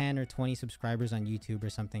like 10 or 20 subscribers on YouTube or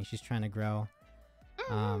something. She's trying to grow.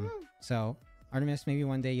 So Artemis, maybe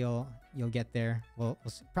one day you'll get there. Well,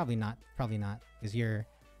 probably not, because your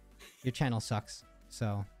channel sucks.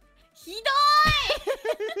 So. Hidoi!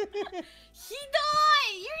 Hidoi!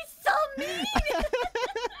 You're so mean!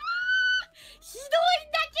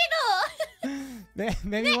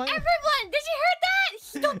 Maybe one. Everyone, did you hear that?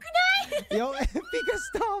 Hidokunai? Yo,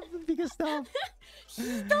 Pika, stop.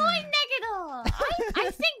 Hidoi negedo. I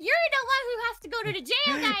think you're the one who has to go to the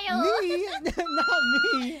jail, Dayo. Me? Not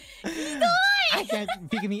me. Hidoi!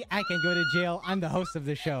 Pikamee, I can go to jail. I'm the host of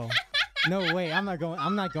the show. No way, I'm not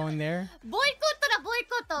going there. Boycott,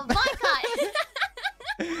 boycott.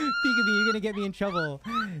 Pikamee, you're gonna get me in trouble.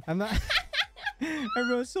 I'm not.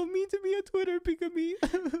 Everyone's so mean to me on Twitter, Pikamee.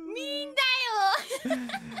 Mean dayo.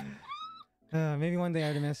 Maybe one day,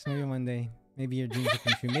 Artemis. Maybe one day. Maybe your dreams will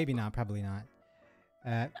come true. Maybe not. Probably not.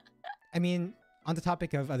 I mean, on the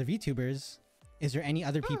topic of other VTubers, is there any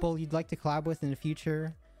other people you'd like to collab with in the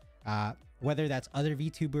future? Whether that's other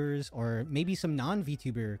VTubers or maybe some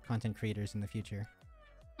non-VTuber content creators in the future.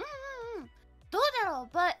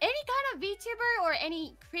 But any kind of VTuber or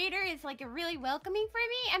any creator is like really welcoming for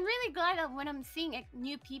me. I'm really glad that when I'm seeing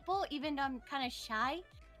new people, even though I'm kind of shy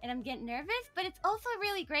and I'm getting nervous, but it's also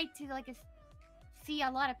really great to like see a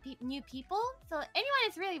lot of new people. So anyone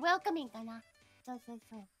is really welcoming, kana. So.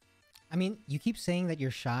 I mean, you keep saying that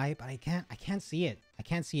you're shy, but I can't see it. I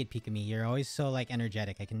can't see it, Pikamee. You're always so like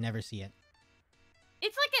energetic. I can never see it.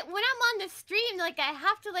 It's like when I'm on the stream, like I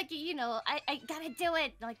have to like, you know, I gotta do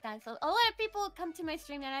it like that. So a lot of people come to my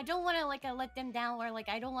stream and I don't want to like let them down, or like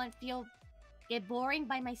I don't want to get boring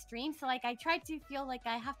by my stream. So like I try to feel like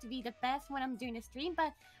I have to be the best when I'm doing a stream.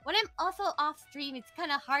 But when I'm also off stream, it's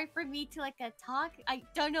kind of hard for me to like talk. I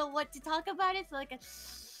don't know what to talk about it. So like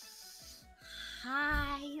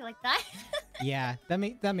hi, like that. Yeah, that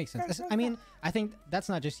makes sense. I mean, I think that's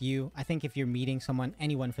not just you. I think if you're meeting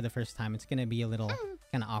anyone for the first time, it's gonna be a little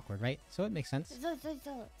kind of awkward, right? So it makes sense. So.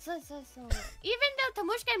 Even though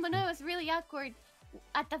Tomoshika and Mono was really awkward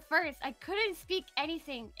at the first, I couldn't speak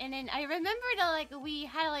anything. And then I remember that like we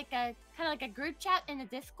had like a kind of like a group chat in the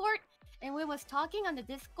Discord, and we was talking on the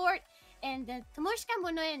Discord, and Tomoshika,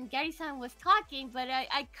 Mono, and Gary-san was talking, but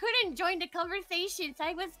I couldn't join the conversation, so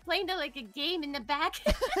I was playing like a game in the back.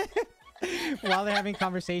 While they're having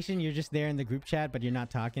conversation, you're just there in the group chat, but you're not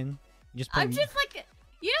talking. You just play. I'm just like,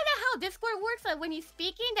 you know that how Discord works? Like when you're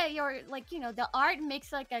speaking, that you're like, you know, the art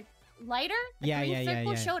makes like a lighter. The green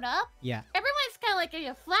circle showed up. Yeah. Everyone's kind of like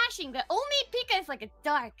flashing, but only Pika is like a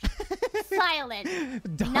dark, silent.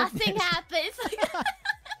 Nothing happens.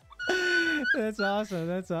 That's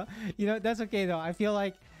awesome. You know, that's okay though. I feel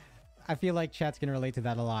like chat's gonna relate to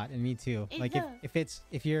that a lot, and me too. Like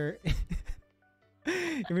if you're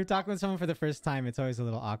if you're talking with someone for the first time, it's always a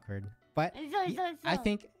little awkward. But I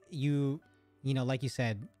think you know, like you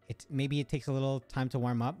said, maybe it takes a little time to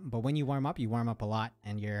warm up, but when you warm up a lot,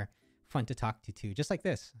 and you're fun to talk to too, just like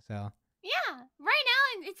this. So yeah, right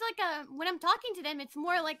now it's like when I'm talking to them, it's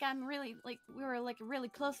more like I'm really like we were like a really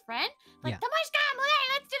close friend. Like Tamashka,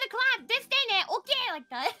 let's do the collab this day, okay, like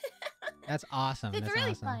that. That's awesome. It's that's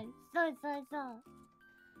really awesome. fun.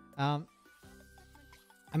 So.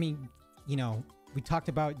 I mean, you know, we talked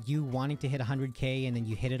about you wanting to hit 100K, and then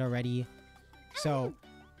you hit it already. So,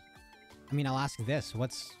 I mean, I'll ask this: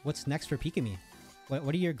 what's next for Pikamee?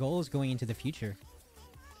 What are your goals going into the future?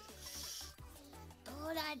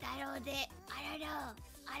 I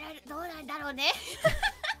don't know.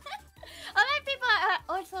 Other people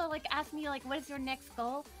also like ask me like, what is your next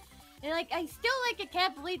goal? And like, I still like I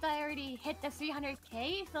can't believe I already hit the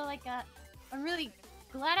 300K. So like, I'm really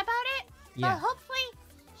glad about it. Yeah. But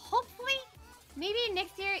hopefully, maybe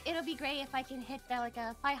next year it'll be great if I can hit that like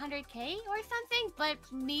a 500K or something. But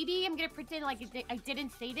maybe I'm gonna pretend like I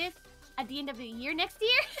didn't say this at the end of the year next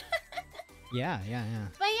year. Yeah.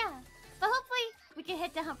 But yeah, but hopefully we can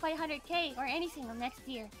hit the 500K or anything next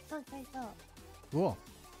year. So. Cool.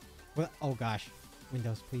 Well, oh gosh,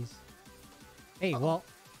 Windows, please. Hey, well,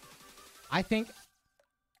 I think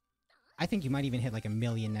you might even hit like 1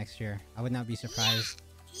 million next year. I would not be surprised.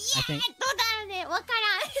 I think.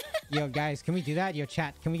 Yo, guys, can we do that? Yo,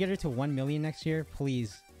 chat, can we get her to 1 million next year,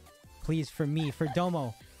 please? Please, for me, for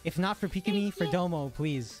Domo. If not for Pikamee, for Domo,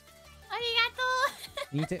 please.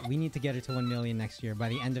 We need to get her to 1 million next year by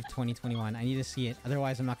the end of 2021. I need to see it.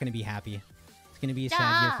 Otherwise, I'm not going to be happy. It's going to be a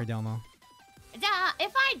sad year for Domo.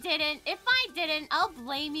 If I didn't, I'll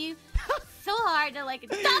blame you so hard to like,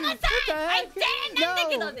 I didn't!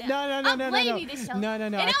 I'll blame you this show. No.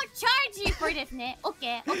 And I'll charge you for this, ne?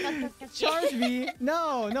 Okay. Charge me?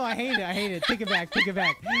 No, I hate it. Take it back.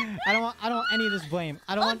 I don't want any of this blame.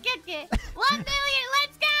 I don't want... Okay. 1 million,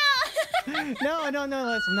 let's go! No,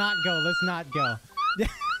 let's not go.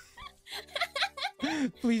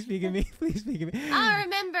 Please speak of me. I'll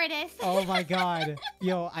remember this. Oh my god.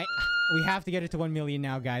 Yo, we have to get it to 1 million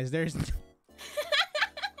now, guys. There's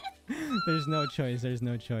no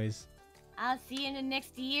choice. I'll see you in the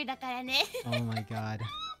next year, Oh my god.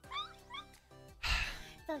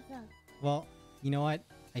 Well, you know what?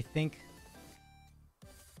 I think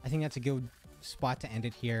that's a good spot to end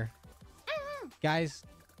it here. Guys,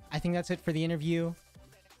 I think that's it for the interview.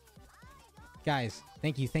 Guys,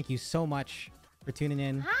 thank you so much for tuning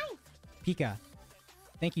in. Hi. Pika,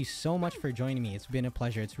 thank you so much for joining me. It's been a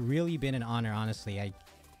pleasure. It's really been an honor, honestly.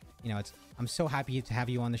 I'm so happy to have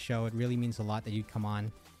you on the show. It really means a lot that you'd come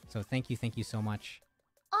on. So thank you so much.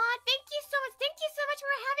 Oh, thank you so much. Thank you so much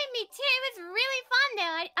for having me too. It was really fun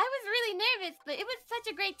though. I was really nervous, but it was such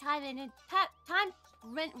a great time, and time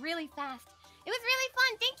went really fast. It was really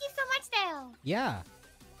fun. Thank you so much though. Yeah.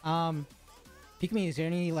 Pikamee, is there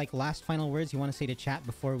any like last final words you want to say to chat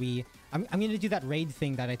before we... I'm gonna do that raid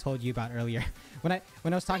thing that I told you about earlier. When I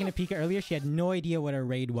was talking to Pika earlier, she had no idea what a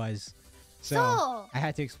raid was. So I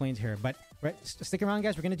had to explain to her. But stick around,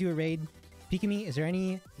 guys. We're gonna do a raid. Pikamee, is there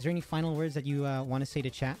any final words that you want to say to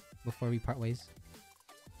chat before we part ways?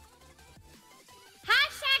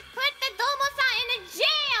 Hashtag put the Domo-san in the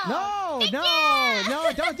jail!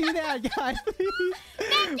 No, don't do that, guys, please.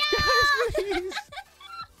 Guys, please.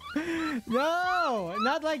 No,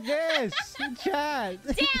 not like this. Chat.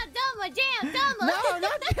 Jail Domo! No,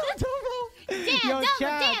 not jail Domo. Yo,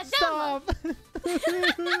 chat, stop.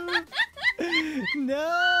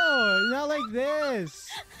 No, not like this.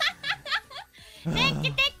 Thank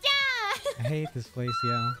you. I hate this place,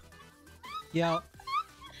 yo.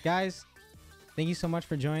 Guys, thank you so much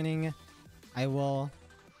for joining. We're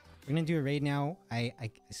gonna do a raid now.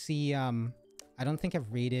 I see. I don't think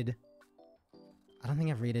I've raided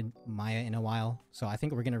Maya in a while, so I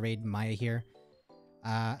think we're gonna raid Maya here.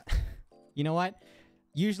 You know what?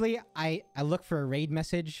 Usually I look for a raid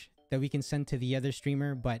message that we can send to the other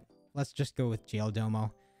streamer, but let's just go with Jail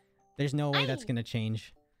Domo. There's no way that's gonna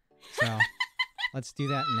change. So let's do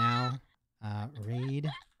that now. Raid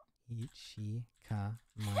Ichika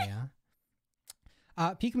Maya.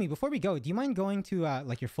 Pikamee, before we go, do you mind going to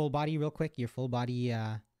like your full body real quick? Your full body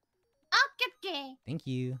Thank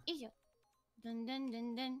you. 以上。ドンドンド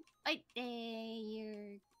ンドン。はい、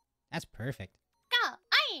there. That's perfect. Go! は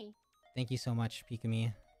い Thank you so much,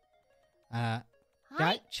 Pikamee. は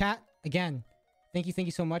Chat, again, thank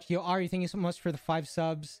you so much. Yo, Ari, thank you so much for the 5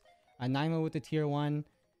 subs. Naima with the tier 1.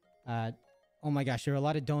 Oh my gosh, there are a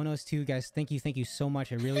lot of donos too, guys. Thank you so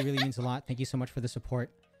much. It really means a lot. Thank you so much for the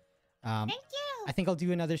support. Thank you! I think I'll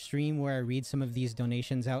do another stream where I read some of these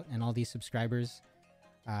donations out and all these subscribers.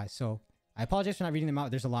 So I apologize for not reading them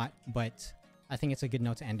out. There's a lot, but I think it's a good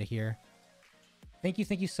note to end it here. Thank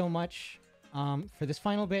you so much. For this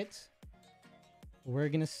final bit, we're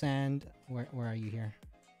gonna send... Where are you here?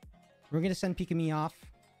 We're gonna send Pikamee off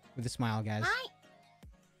with a smile, guys. はい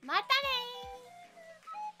またね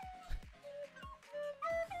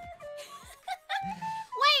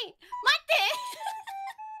ー Wait! 待って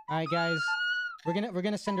Alright, guys. We're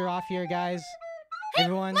gonna send her off here, guys.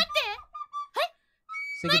 Everyone, 待って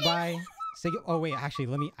say goodbye. Oh wait, actually,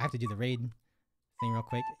 I have to do the raid thing real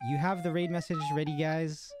quick. You have the raid message ready,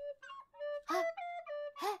 guys? ナ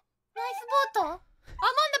イスボート I'm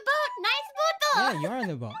on the boat! ナイスボー Yeah, ト you're on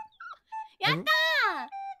the boat. やったー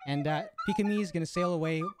And Pikamee is gonna sail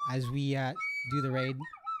away as we do the raid.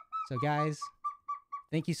 So guys,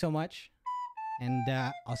 thank you so much. And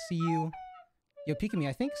I'll see you. Yo, Pikamee,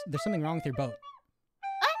 I think there's something wrong with your boat.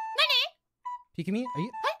 何 Pikamee, are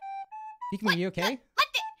you... Pikamee, are you okay? 待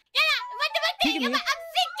ってやだ待って Pikamee? やばい I'm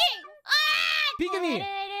sinking! あー Pikamee!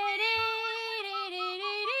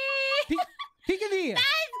 Pikamee! やだ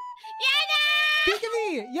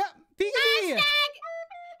Pikamee! Yeah, Pikamee! ー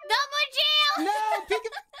Domo jail! No,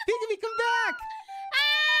 Pikamee!